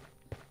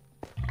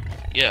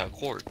 Yeah,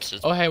 quartz.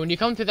 Oh, hey, when you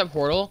come through that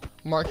portal,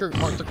 mark the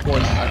quartz at the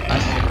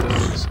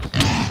coordinates.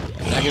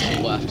 I guess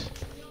we left.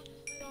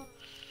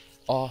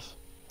 Off.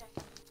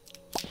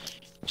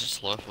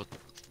 Just left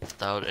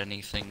without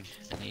anything,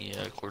 any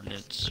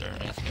coordinates or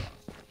anything.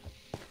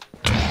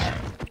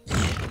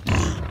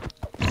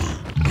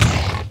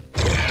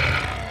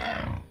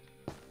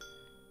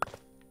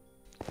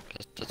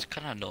 That's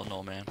kind of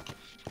no-no, man.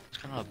 It's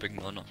kind of a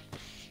big no-no.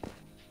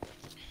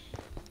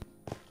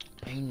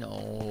 I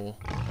know.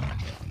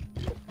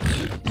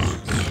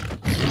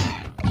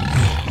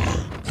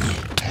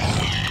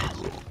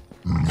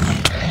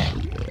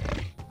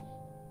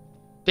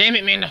 Damn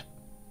it, man!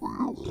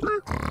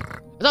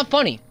 It's not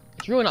funny.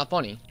 It's really not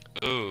funny.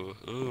 Ooh,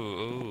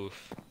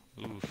 oof,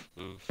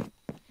 oof.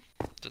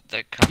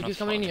 That kind of He's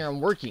coming in here, I'm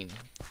working.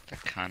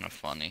 That kind of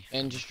funny.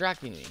 And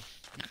distracting me.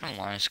 Not gonna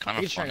lie, it's kind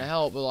of He's funny. trying to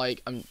help, but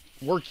like, I'm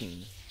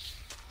working.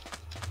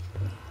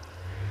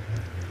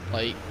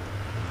 Like,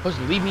 supposed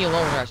to leave me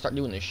alone when I start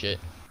doing this shit.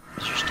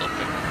 You're still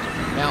picking.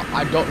 Now,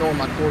 I don't know where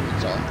my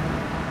coordinates are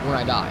when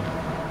I die.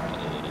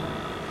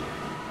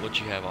 What'd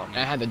you have on And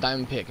you? I had the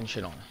diamond pick and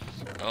shit on.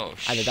 Oh,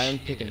 I had the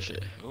diamond pick and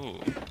shit. Ooh.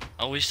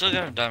 Oh, we still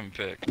got a diamond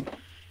pick.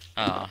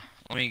 Let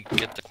me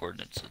get the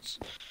coordinates. It's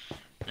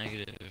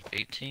negative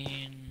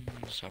 18,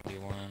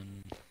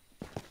 71,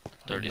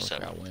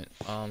 37. I went.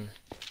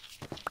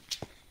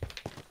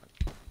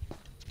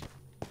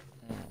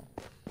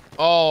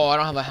 Oh, I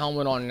don't have a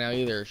helmet on now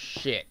either.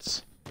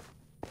 Shit.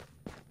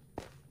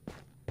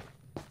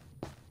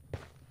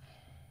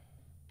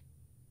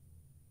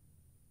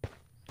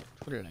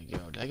 Where did I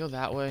go? Did I go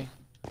that way?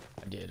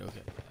 I did.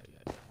 Okay. Yeah,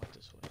 I went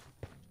this way.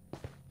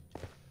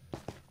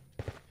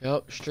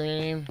 Yep.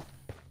 Stream.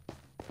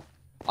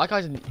 I like how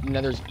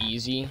Nether's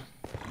easy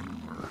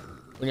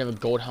when you have a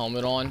gold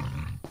helmet on.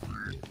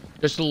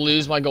 Just to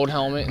lose my gold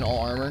helmet and all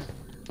armor.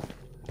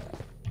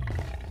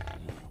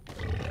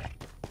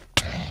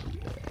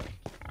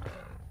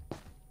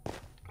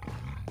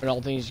 But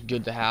all things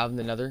good to have in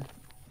the Nether.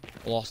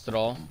 Lost it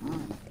all.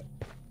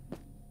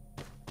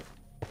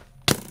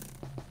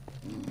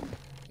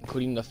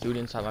 Including the food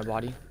inside my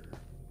body.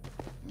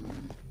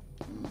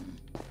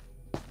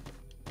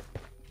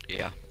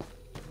 Yeah.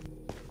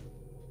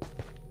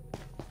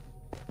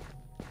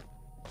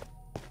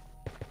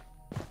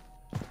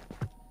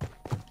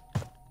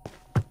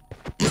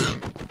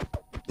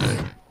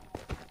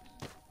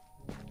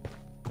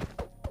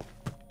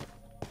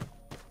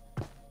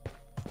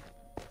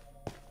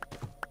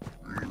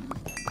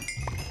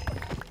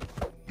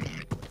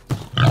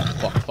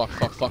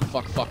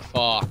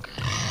 Fuck.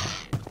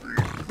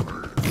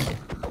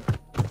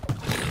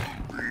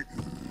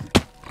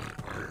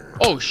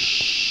 Oh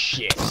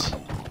shit.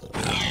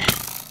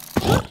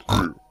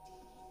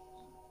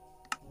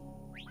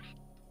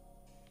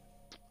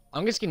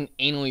 I'm just getting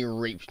anally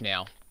raped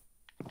now.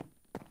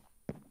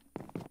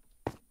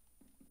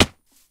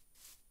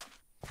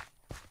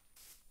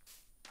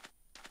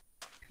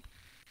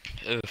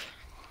 Oof.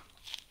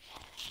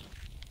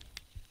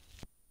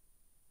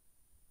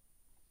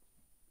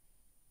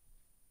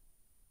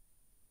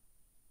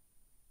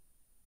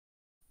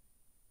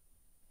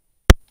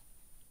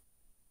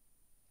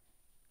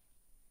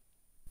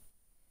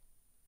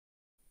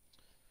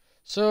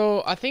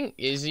 So, I think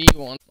Izzy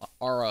wants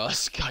our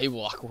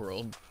Skywalk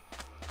world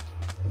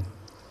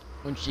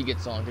when she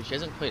gets on, because she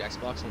hasn't played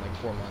Xbox in like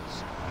 4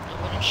 months.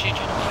 Why don't she join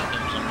the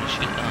kingdoms?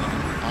 She,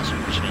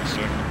 awesome, she's gonna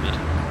start in a bit.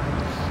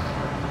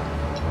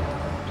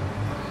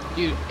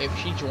 Dude, if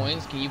she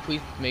joins, can you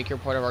please make her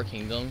part of our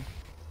kingdom?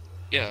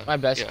 Yeah. My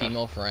best yeah.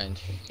 female friend,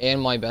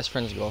 and my best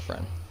friend's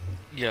girlfriend.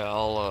 Yeah,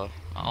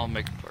 I'll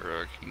make her part of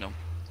our kingdom.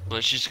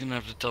 But she's gonna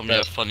have to tell me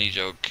Right. a funny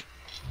joke.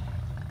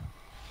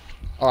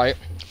 Alright,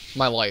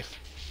 my life.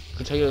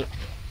 I'll tell you.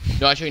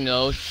 No, actually,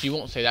 no, she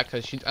won't say that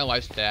because she's my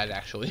wife's dad,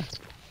 actually.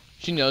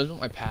 She knows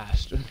my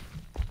past.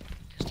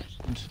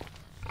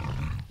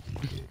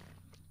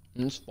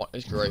 It's fun.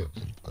 It's great.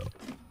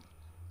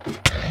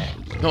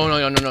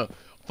 No.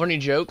 Funny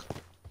joke.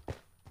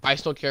 I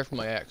still care for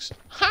my ex.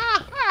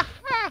 Ha ha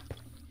ha!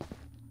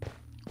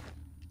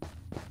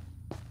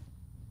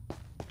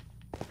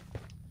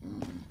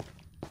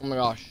 Oh my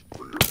gosh.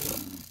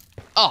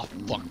 Oh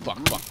fuck.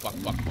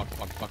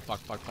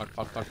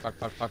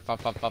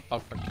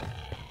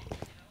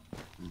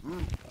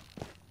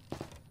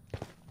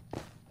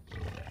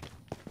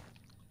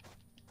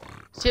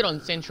 Sit on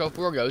Central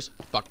Floor goes.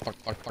 Fuck.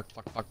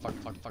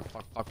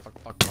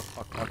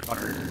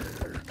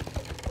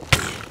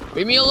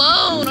 Leave me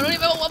alone! I don't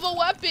even have a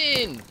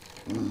weapon!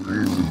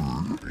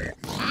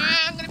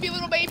 I'm gonna be a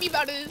little baby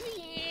about this.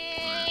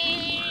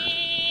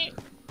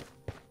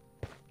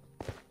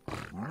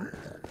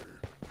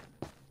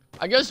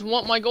 I just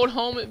want my gold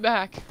helmet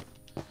back.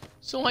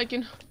 So I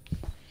can...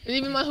 And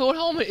even my gold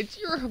helmet, it's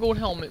your gold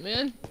helmet,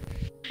 man.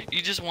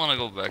 You just want to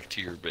go back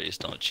to your base,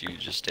 don't you?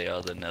 Just stay out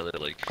of the nether,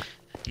 like,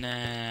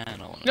 nah, I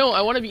don't want to. No,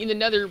 I want to be in the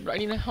nether, but I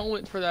need a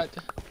helmet for that.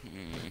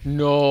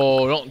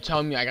 No, don't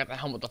tell me I got the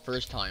helmet the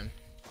first time.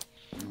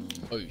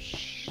 Oh,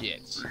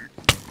 shit.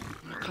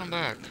 Come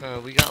back,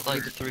 we got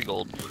like 3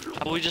 gold.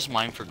 How about we just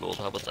mine for gold,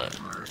 how about that?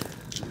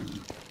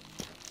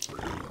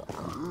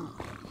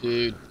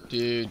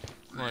 Dude.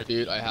 What?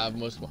 Dude, I have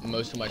most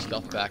of my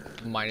stuff back,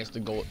 minus the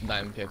gold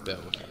diamond pick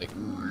though. Like,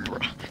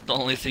 Bruh, the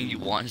only thing you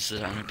want is the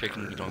diamond pick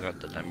and you don't got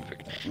the diamond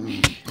pick.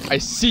 I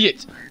see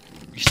it!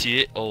 You see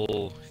it?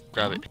 Oh,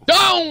 grab it.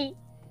 No!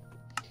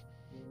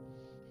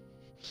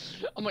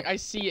 I'm like, I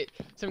see it.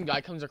 Some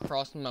guy comes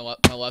across on my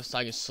left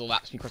side and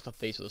slaps me across the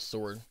face with a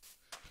sword.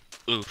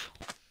 Oof.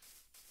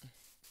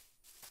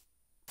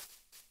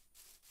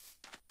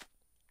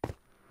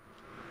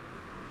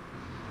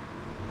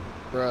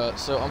 Bruh,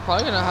 so I'm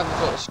probably gonna have to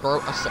put a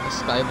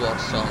Skyblock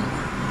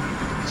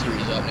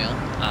series up now.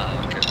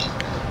 Okay.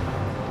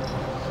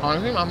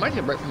 Honestly, I might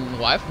get a break from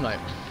live tonight.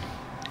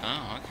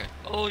 Oh, okay.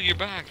 Oh, you're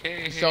back.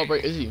 Hey.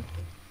 Celebrate Izzy.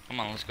 Come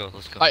on, let's go.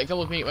 Alright, come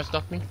with me, my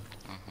stuff me.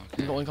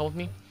 Okay. You come with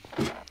me?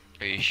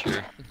 Are you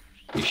sure?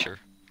 You sure?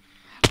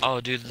 Oh,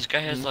 dude, this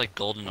guy has like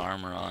golden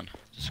armor on.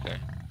 This guy.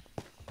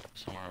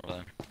 Somewhere over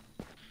there.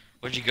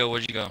 Where'd you go?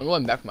 I'm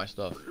going back for my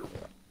stuff.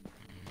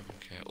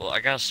 Okay, well,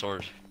 I got a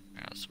sword.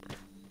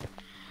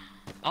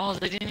 Oh,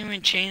 they didn't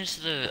even change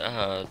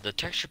the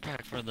texture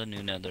pack for the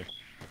new nether.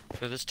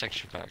 For this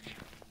texture pack.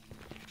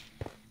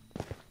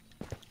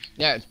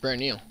 Yeah, it's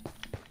brand new.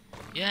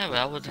 Yeah, but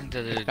I would think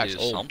that it'd do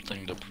old.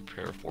 something to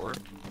prepare for it.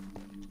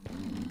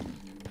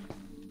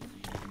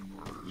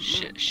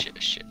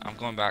 Shit. I'm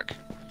going back.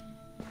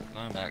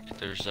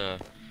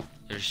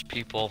 There's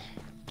people.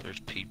 I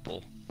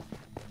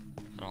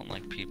don't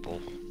like people.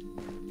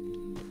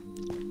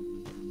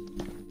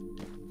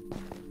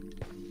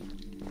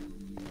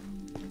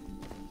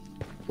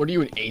 What are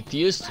you, an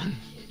atheist?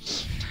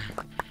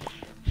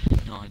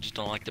 No, I just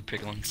don't like the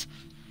piglins.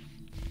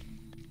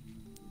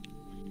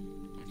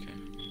 Okay,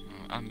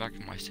 I'm back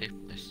in my safe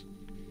place.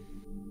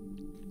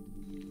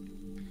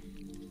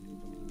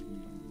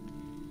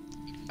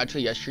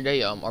 Actually,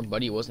 yesterday, our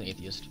buddy was an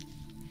atheist.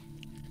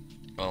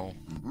 Oh.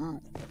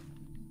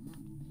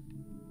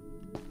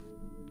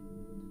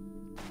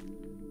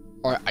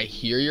 Alright, I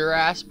hear your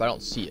ass, but I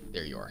don't see it.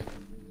 There you are.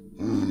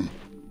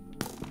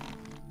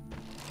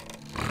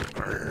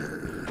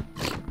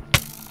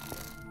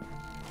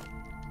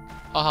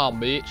 Haha,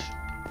 bitch.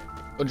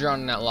 Go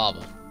drown in that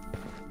lava.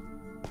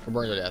 Or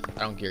burn to death. I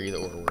don't care, either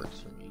or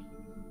works for me.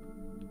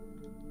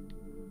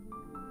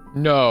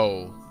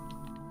 No.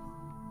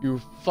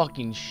 You're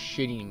fucking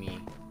shitting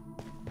me.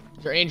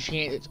 Is there any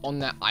chance it's on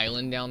that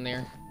island down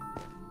there?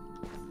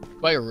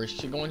 Do I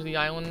risk going to the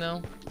island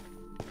now?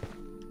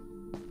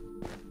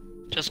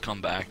 Just come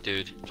back,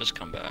 dude. Just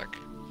come back.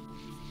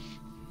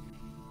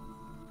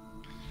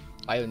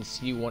 I even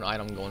see one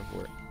item going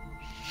for it.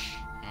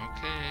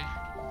 Okay.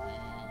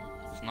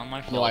 It's not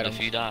my No fault items.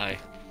 if you die.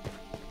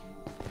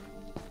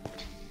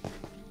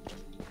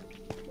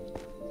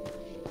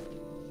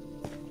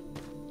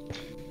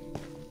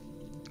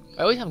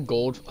 I always have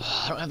gold.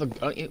 I don't have the.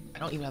 I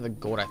don't even have the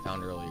gold I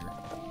found earlier.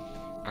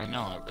 I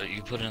know, but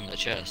you put it in the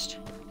chest.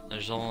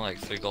 There's only like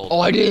 3 gold. Oh,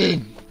 I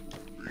did.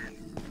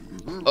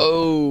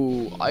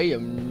 Oh, I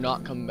am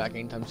not coming back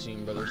anytime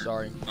soon, brother.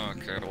 Sorry.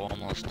 Okay, well I'm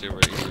gonna stay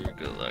right here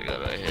because I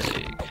got a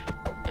headache.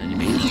 I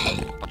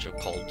ate a bunch of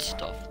cold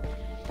stuff.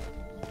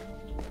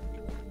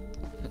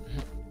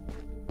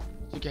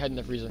 Stick your head in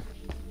the freezer.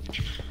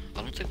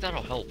 I don't think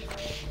that'll help.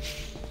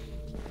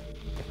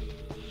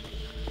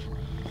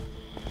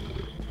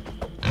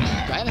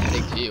 I have a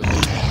headache too.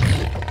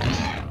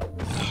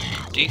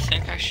 Do you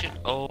think I should?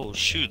 Oh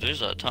shoot,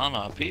 there's a ton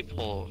of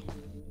people.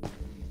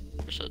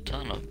 There's a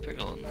ton of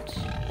piglins.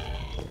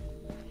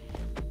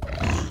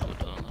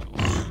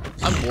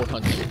 I'm boar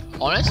hunting.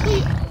 Honestly,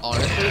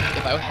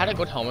 if I had a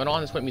good helmet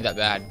on, this wouldn't be that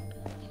bad.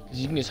 Because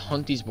you can just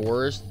hunt these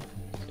boars.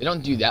 They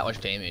don't do that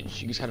much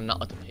damage. You just gotta not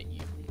let them hit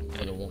you.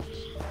 For the once.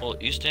 Well,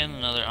 you stay in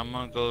another. I'm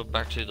gonna go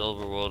back to the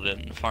overworld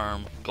and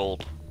farm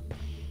gold.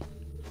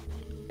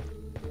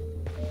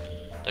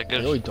 That I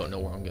good? really don't know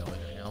where I'm going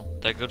right now.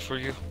 That good for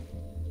you?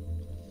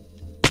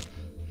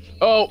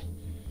 Oh!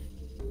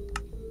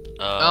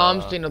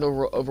 I'm staying in the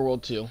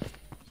overworld too.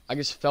 I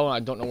just fell and I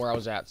don't know where I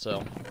was at,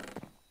 so.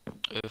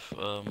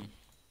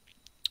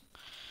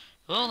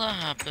 Well, that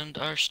happened.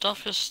 Our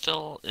stuff is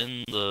still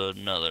in the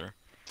nether.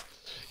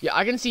 Yeah,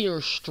 I can see you're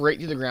straight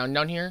through the ground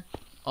down here.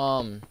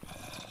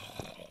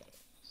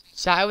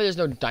 Sadly, there's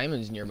no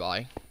diamonds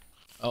nearby.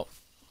 Oh,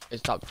 it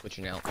stopped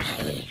twitching out.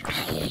 I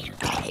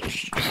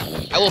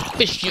will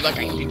fish you like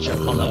I did your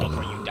mama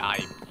before you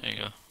die. There you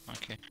go.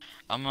 Okay.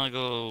 I'm gonna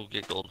go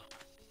get gold.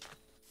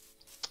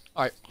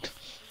 Alright.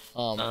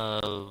 Why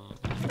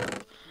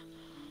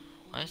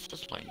is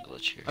this light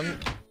glitch here?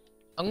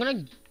 I'm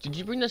gonna. Did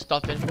you bring the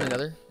stuff in from the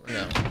nether? Or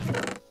no?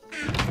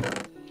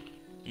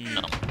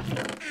 No.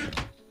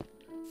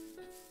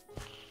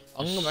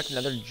 I'm gonna go back to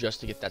the nether just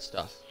to get that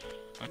stuff.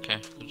 Okay.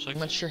 I'm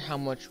not sure how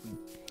much we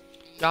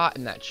got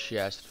in that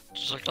chest.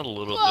 Just like a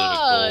little bit of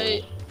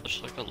gold.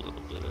 Just like a little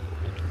bit of gold.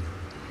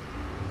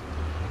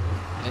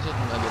 It's just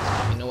nuggets.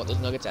 You know what? Those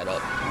nuggets add up.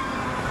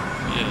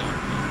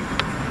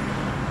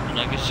 Yeah. And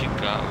I guess you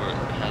got where it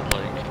had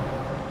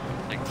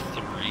like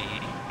three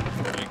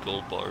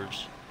gold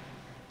bars.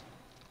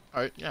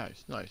 Alright,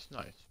 nice.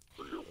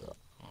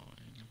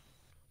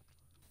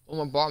 Oh,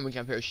 my bought me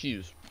a pair of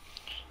shoes.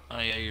 Oh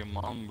yeah, your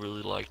mom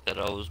really liked that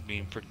I was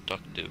being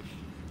productive.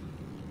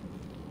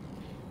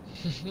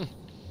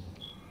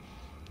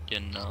 You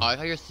know. I like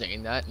how you're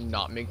saying that,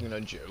 not making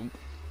a joke.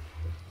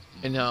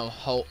 And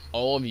how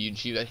all of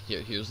YouTube that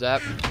hears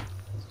that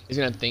is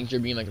gonna think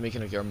you're being like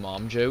making like your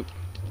mom joke,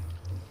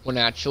 when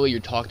actually you're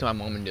talking to my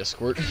mom in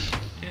Discord.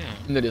 Yeah.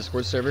 In the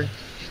Discord server.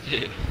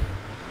 Yeah.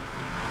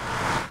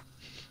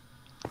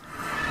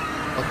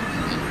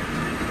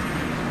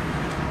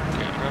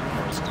 Yeah, grab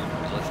more stuff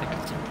because I think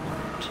it's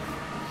important.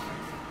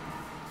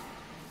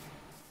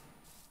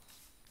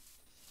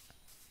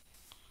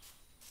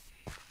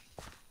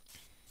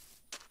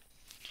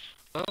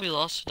 Well, we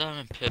lost a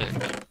diamond pick,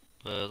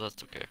 but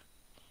that's okay.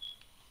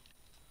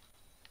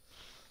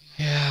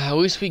 Yeah, at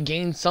least we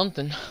gained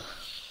something.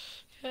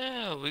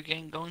 Yeah, we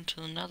can go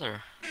into the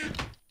nether.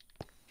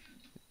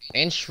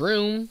 And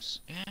shrooms.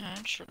 Yeah,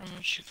 and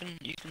shrooms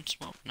you can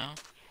smoke now.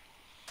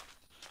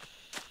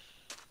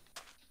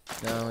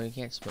 No, you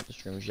can't smoke the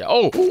shrooms yet.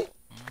 Oh!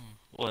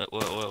 What?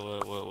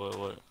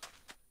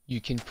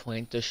 You can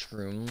plant the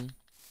shroom.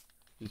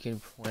 You can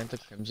plant the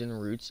crimson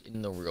roots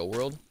in the real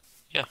world.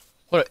 Yeah.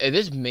 Hold on, if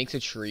this makes a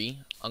tree,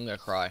 I'm gonna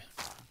cry.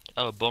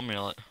 Oh, bone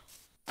meal it.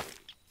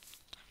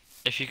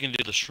 If you can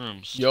do the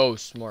shrooms. Yo,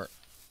 smart.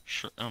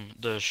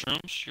 The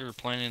shrooms? You're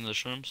planting the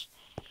shrooms?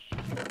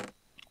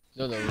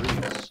 No, the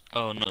roots.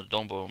 Oh no,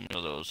 don't bone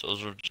meal those.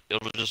 It'll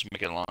just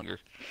make it longer.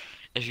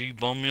 If you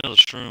bone meal the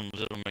shrooms,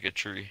 it'll make a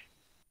tree.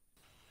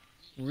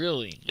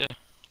 Really? Yeah.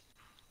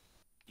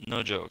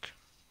 No joke.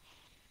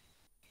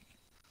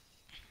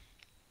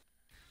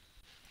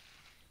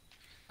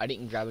 I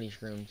didn't grab any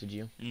shrooms, did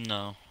you?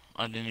 No,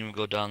 I didn't even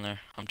go down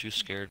there. I'm too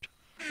scared.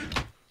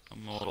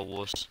 I'm a little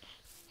wuss.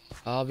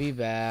 I'll be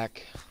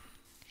back.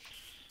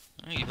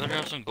 Hey, you better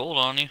have some gold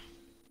on you.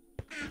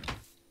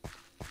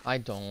 I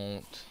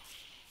don't.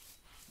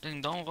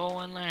 Then don't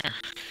go in there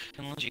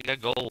unless you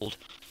got gold.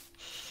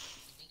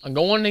 I'm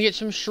going to get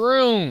some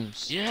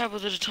shrooms. Yeah,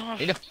 but there's a ton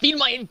of. I need to feed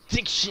my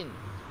addiction.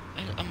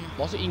 I'm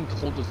also eating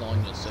cold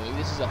lasagna, so maybe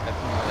this is affecting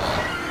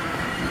my.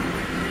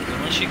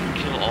 Unless you can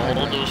kill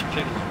all those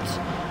piglins.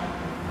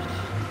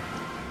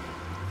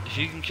 If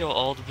you can kill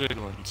all the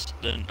piglins,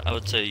 then I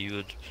would say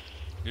you're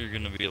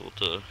gonna be able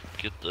to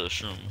get the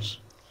shrooms.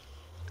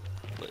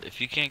 But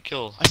if you can't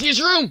kill, I see a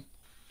shroom.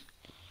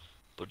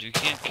 but you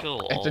can't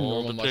kill It's a all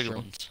normal the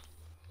mushroom. piglins.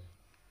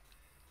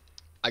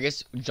 I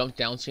guess jump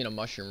down seeing a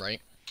mushroom, right?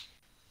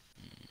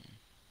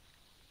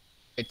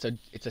 It's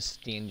a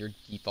standard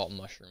default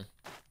mushroom.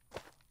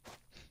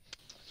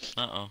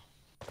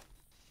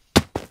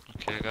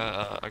 Okay, Okay,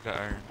 I got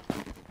iron.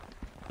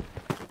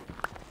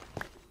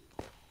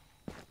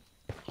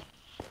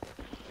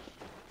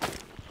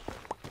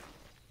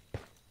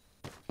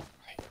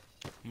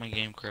 My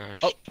game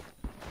crashed. Oh.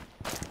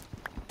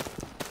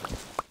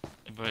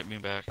 Invite me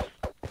back.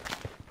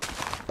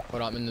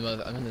 Hold on, I'm in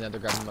the nether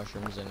grabbing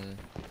mushrooms and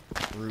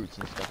roots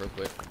and stuff real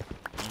quick.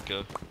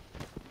 Okay.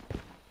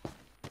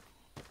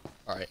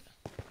 Alright.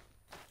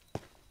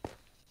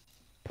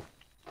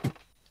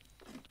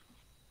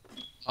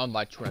 I'm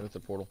by trying with the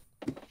portal.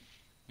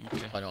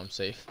 Okay. I know I'm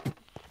safe.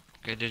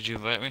 Okay, did you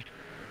invite me?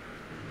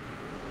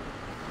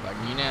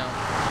 Inviting you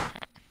now.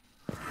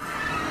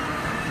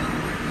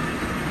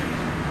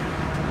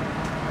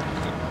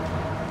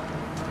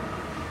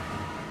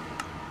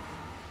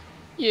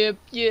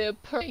 Yep.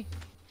 Hey.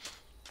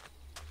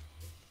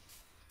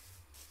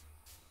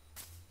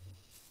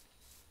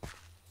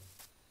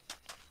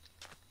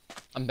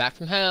 I'm back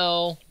from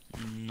hell.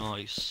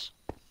 Nice.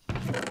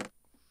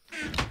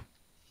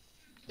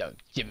 Yo,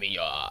 give me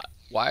your.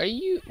 Why are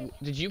you?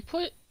 Did you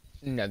put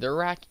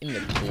netherrack in the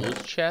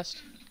tools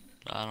chest?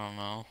 I don't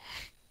know.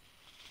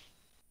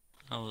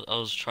 I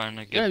was trying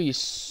to You gotta get. be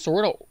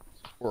sort of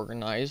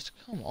organized.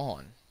 Come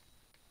on,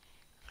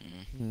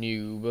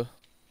 noob.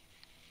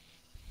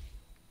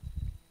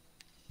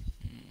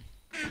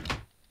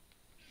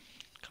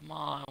 Come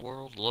on,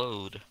 world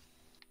load.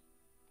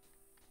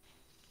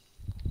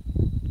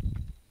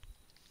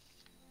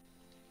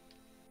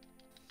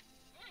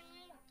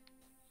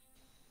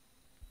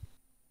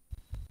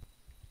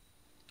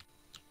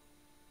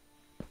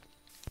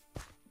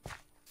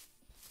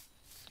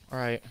 All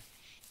right.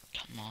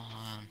 Come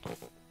on.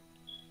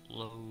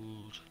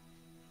 Load.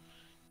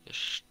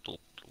 Stop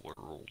the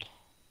world.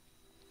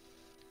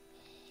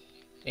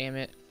 Damn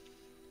it.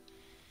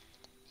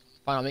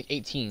 Fine, I'll make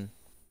 18.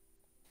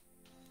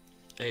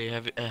 Hey,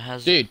 it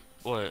has. Dude.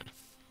 What?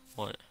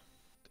 What?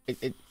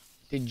 It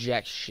did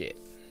jack shit.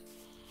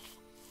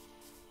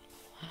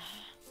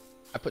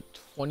 I put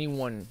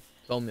 21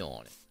 bone meal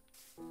on it.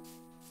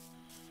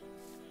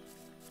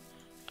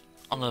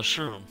 On the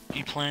shroom.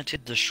 You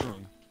planted the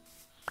shroom.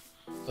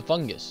 The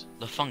fungus.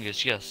 The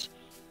fungus, yes.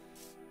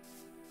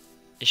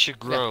 It should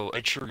grow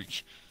a tree.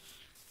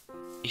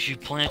 If you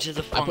planted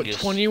the fungus. I put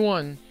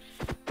 21.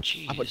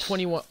 Jeez. I put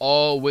 21.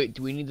 Oh, wait.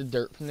 Do we need the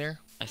dirt from there?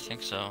 I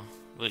think so.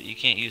 But you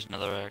can't use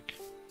netherrack.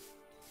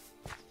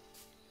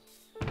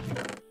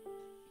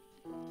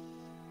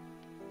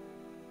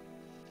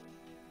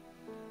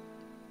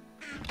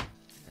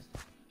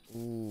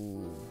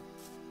 Ooh.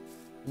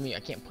 I mean, I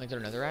can't plant it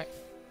on netherrack?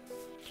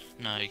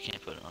 No, you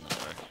can't put it on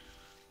netherrack.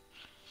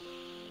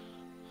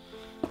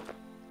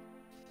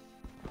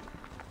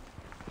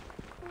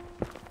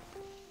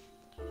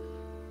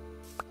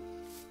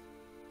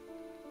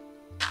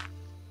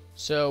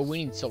 So,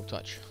 we need silk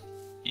touch.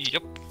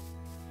 Yep.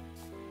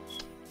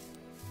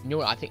 You know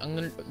what I think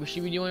we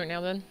should be doing right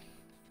now then?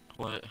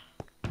 What?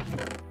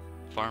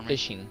 Farming?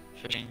 Fishing.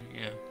 Fishing,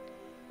 yeah.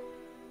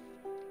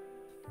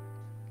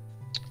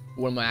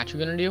 What am I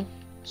actually gonna do? What?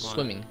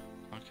 Swimming.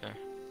 Okay.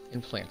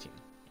 And planting.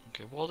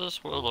 Okay, well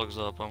this world looks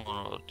up. I'm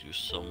gonna do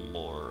some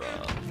more,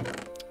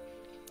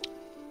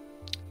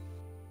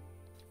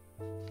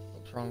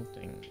 What's wrong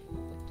thing?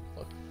 What the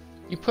fuck?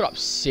 You put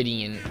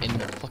obsidian in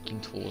the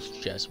fucking tools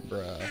chest,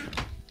 bruh.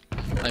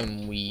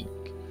 I'm weak.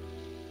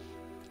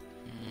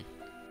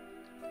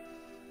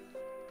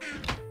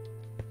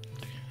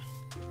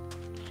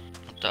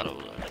 I thought it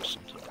was actually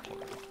something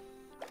important.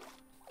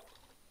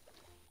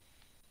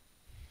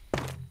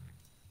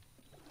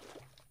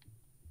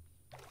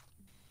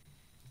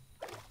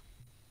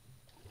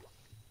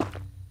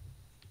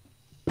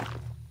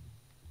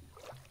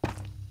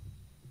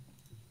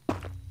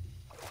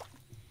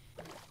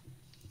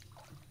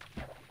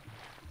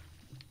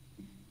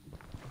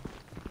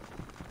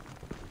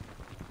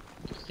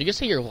 You just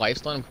say your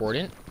life's not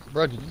important?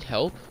 Bro, do you need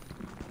help?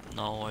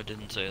 No, I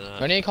didn't say Do I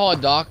that. need to call a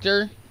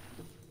doctor?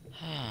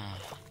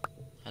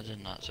 I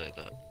did not say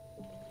that.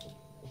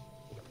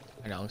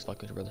 I know, I'm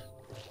stuck with your brother.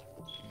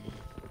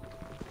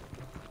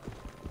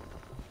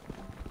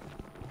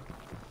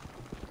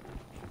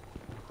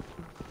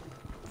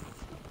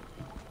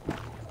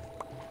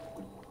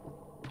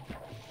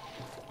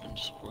 I'm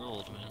just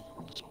world, man.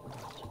 It's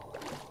world.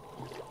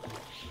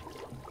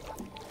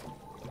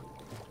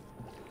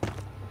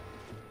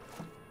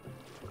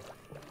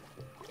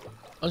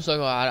 I'm so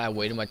glad I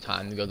waited my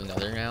time to go to the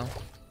nether now.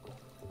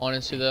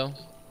 Honestly though.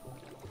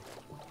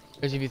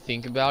 Because if you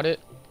think about it,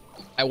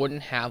 I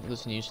wouldn't have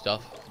this new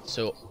stuff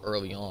so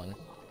early on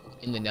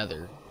in the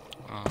nether.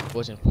 It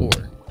wasn't for.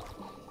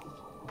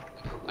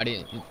 I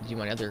didn't do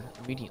my nether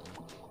immediately.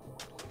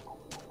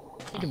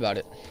 Think about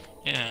it.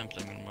 Yeah, I'm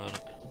thinking about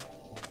it.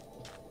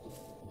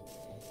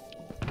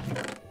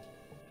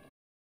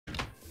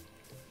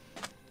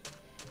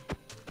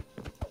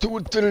 To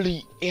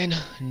infinity and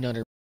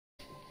another.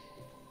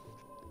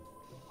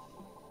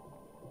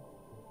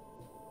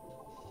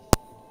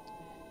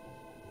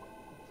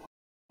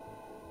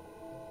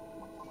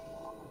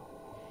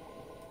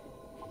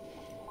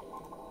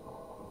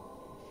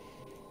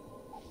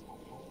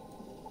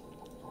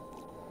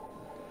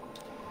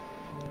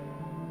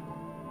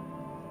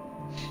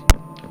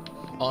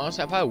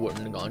 Honestly, I probably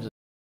wouldn't have gone to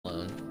the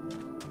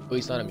alone. At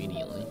least not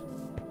immediately.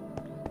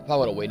 I probably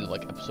would have waited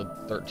like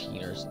episode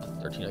 13 or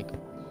 13, like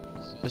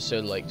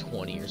episode like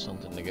 20 or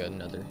something to get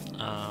another.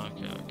 Oh,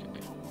 okay.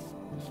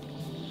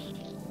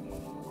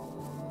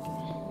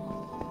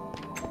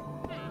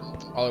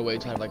 I would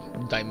wait to have like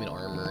diamond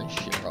armor and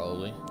shit,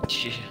 probably.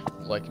 Yeah.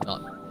 Like,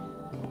 not. You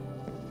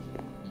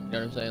know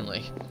what I'm saying?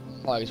 Like,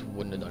 probably just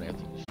wouldn't have done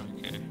anything.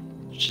 Okay.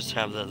 Just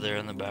have that there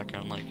in the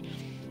background, like,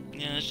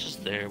 yeah, it's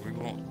just there. We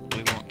won't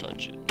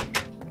touch it.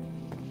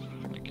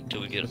 Like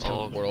until we get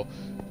all portal.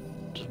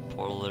 Just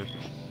portal there.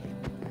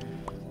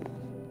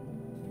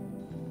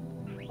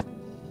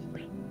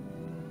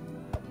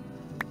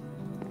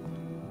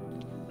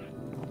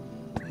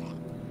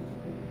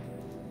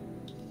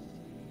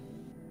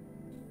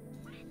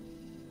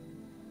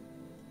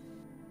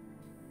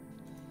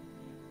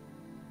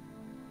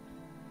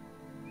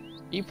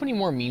 Are you putting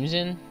more memes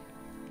in?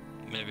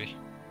 Maybe.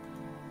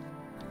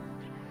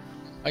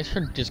 I just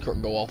heard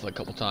Discord go off like a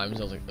couple times.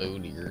 I was like, oh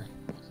dear.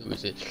 Who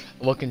is it?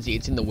 Look and see,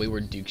 it's in the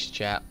Wayward Dukes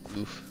chat.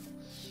 Oof.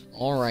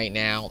 Alright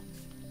now.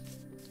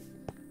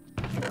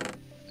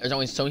 There's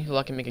only so many people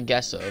I can make a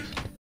guess of.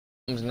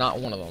 I'm not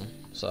one of them,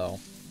 so.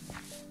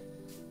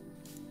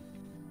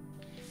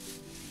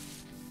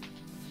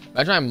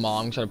 Imagine my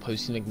mom started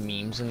posting like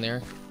memes in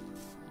there.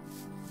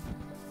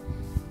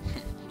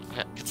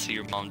 I could see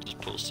your mom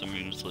just post some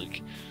memes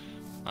like,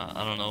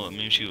 I don't know what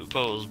memes she would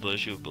post, but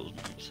she would post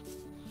memes.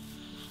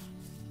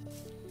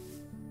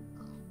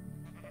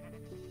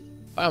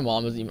 My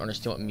mom doesn't even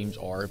understand what memes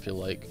are, if you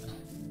like.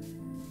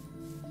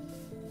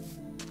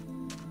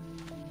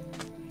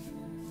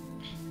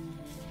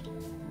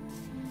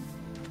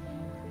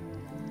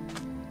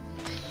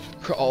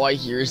 All I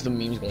hear is the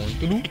memes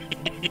going.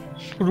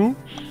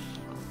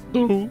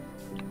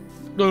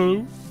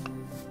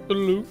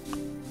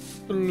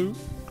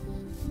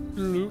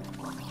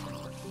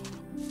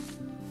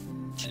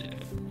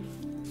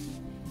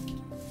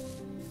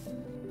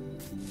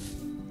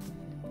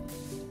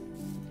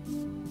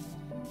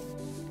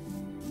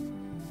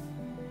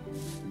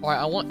 Alright,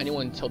 I want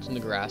anyone tilting the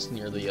grass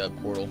near the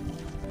portal.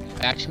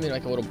 I actually made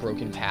like a little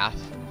broken path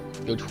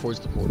go towards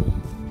the portal.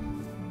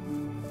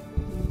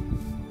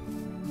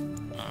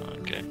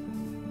 Okay.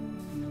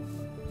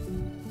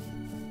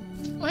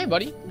 Oh, hey,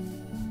 buddy.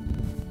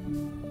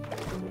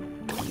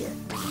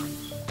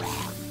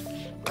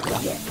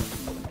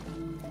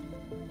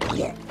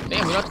 Damn, you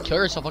don't have to kill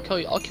yourself. I'll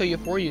kill you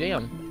for you.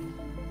 Damn.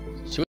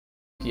 Suicide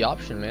is the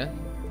option, man.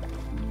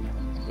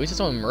 At least if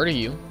someone murder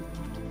you.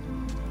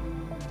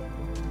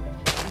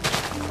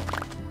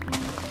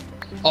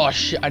 Oh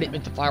shit! I didn't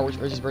make the fireworks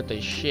for his birthday.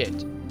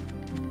 Shit.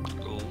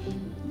 Cool.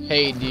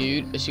 Hey,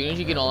 dude. As soon as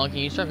you get on, can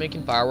you start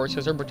making fireworks?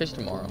 Cause her birthday's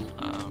tomorrow.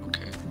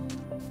 Okay.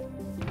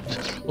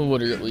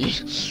 Literally.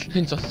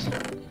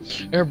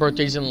 Her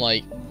birthday's in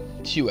like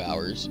 2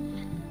 hours.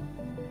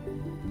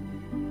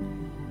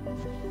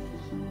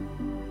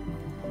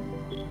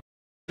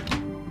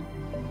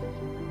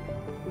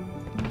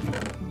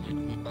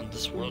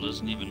 This world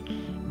isn't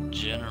even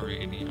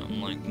generating.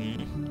 I'm like,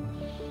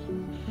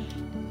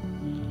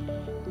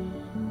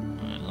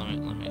 Alright,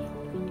 let me.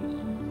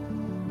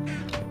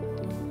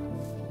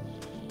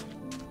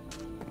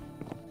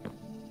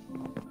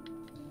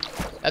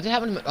 That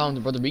happened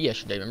to Brother B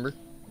yesterday, remember?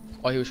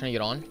 While he was trying to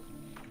get on.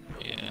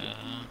 Yeah.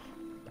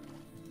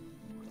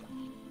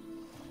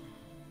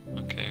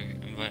 Okay,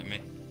 invite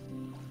me.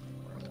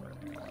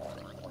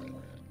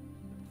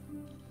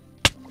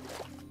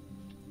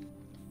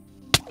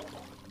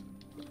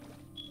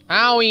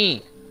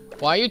 Owie!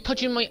 Why are you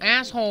touching my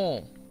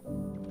asshole?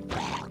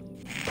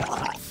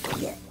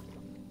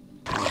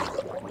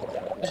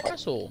 This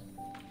asshole.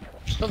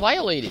 So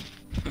violated.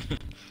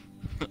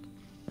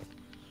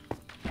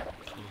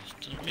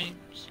 Posting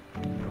memes.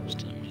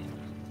 Posting memes.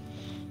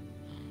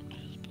 I'm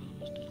just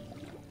posting.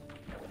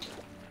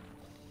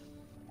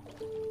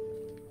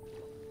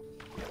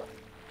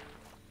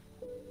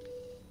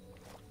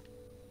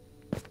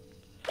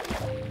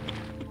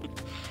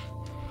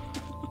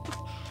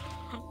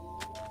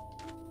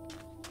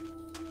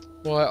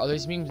 What? Are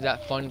these memes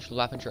that fun? You should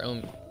laugh at your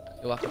own.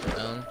 You laugh at your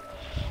own.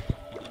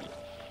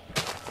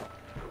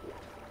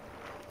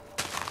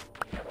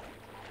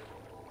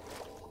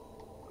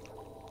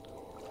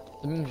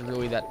 The memes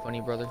really that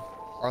funny, brother?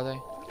 Are they?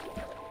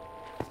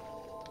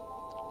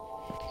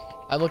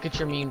 I look at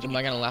your memes, am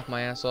I gonna laugh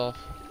my ass off?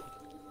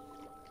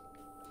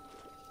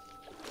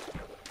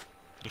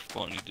 You're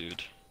funny,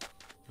 dude.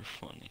 You're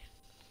funny.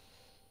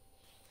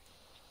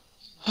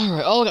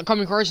 Alright, oh, I got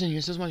Carmen Carson here.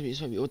 So this might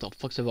be what the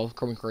fuck's about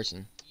Carmen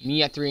Carson?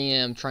 Me at 3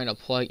 AM trying to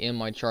plug in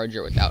my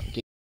charger without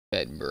getting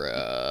fed,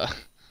 bruh.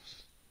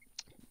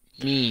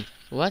 Me.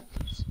 What?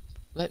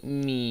 Let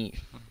me.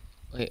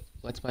 Wait,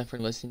 let's my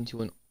friend listen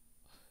to an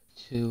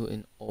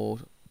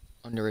old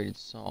underrated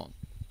song.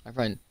 My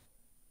friend.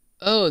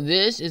 Oh,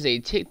 this is a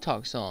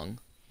TikTok song.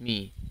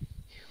 Me.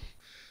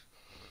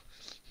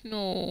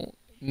 No.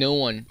 No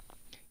one.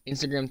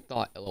 Instagram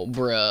thought, hello,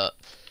 bruh.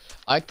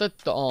 I thought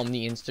the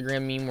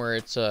Instagram meme where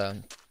it's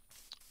the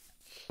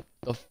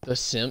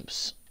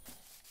simps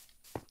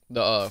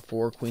the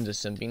four queens of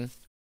simping.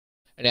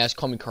 And as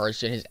Call Me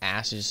Carson, his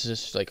ass is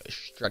just like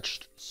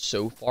stretched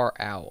so far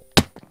out.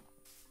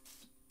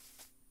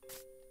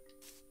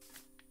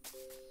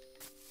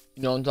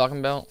 You know what I'm talking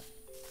about?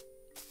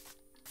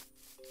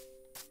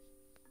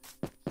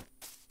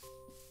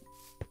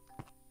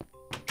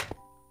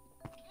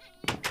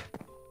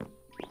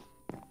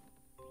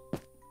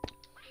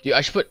 Dude,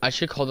 I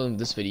should call them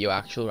this video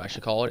actually. What I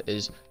should call it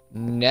is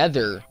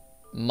Nether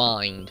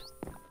Mind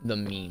the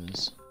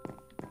Memes.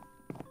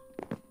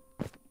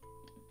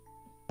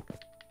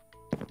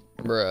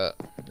 Bruh,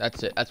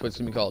 that's it. That's what it's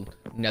gonna be called.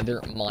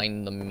 Nether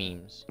Mind the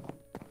Memes.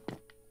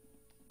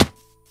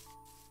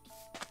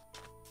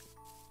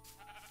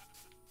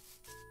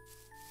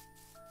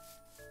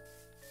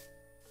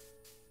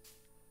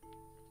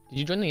 Did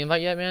you join the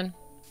invite yet, man?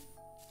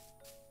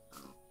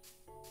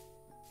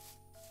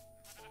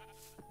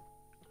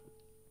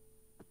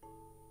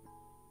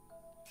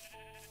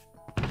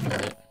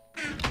 Alright.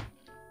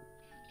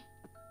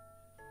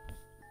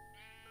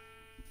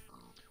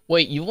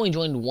 Wait, you only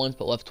joined once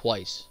but left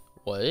twice.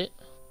 What?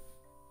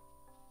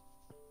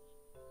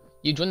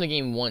 You joined the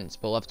game once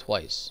but left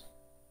twice.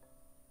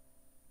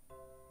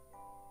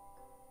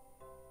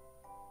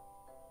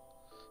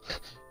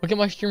 Look at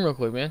my stream real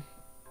quick, man.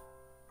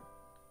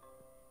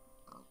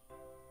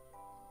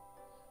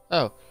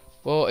 Oh,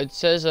 well, it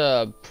says,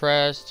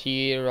 press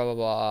T, blah, blah,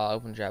 blah,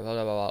 open chat, blah,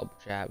 blah, blah, open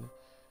chat,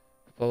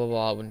 blah, blah,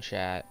 blah, open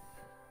chat.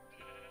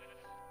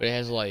 But it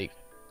has, like,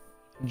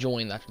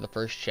 join after the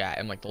first chat,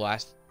 and, like, the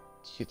last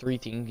three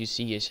things you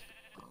see is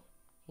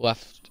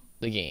left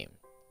the game.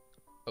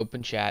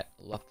 Open chat,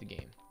 left the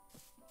game.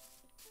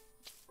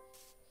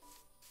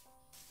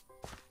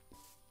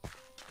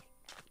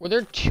 Were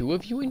there two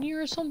of you in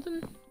here or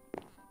something?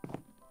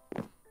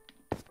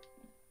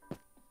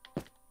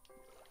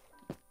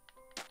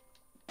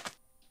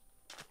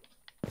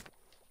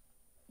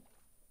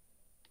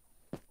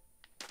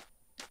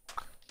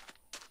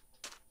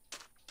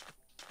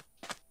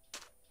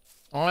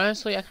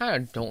 Honestly, I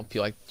kind of don't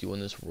feel like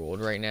doing this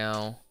world right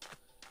now.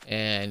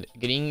 And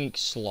getting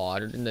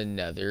slaughtered in the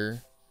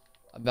nether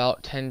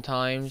about 10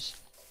 times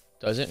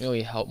doesn't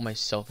really help my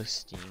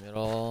self-esteem at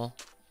all.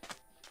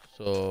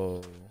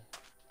 So...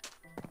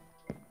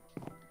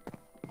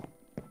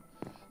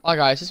 Alright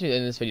guys, this is the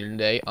end of this video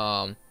today.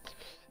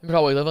 Remember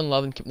always live and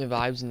love and keep the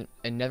vibes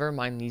and never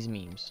mind these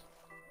memes.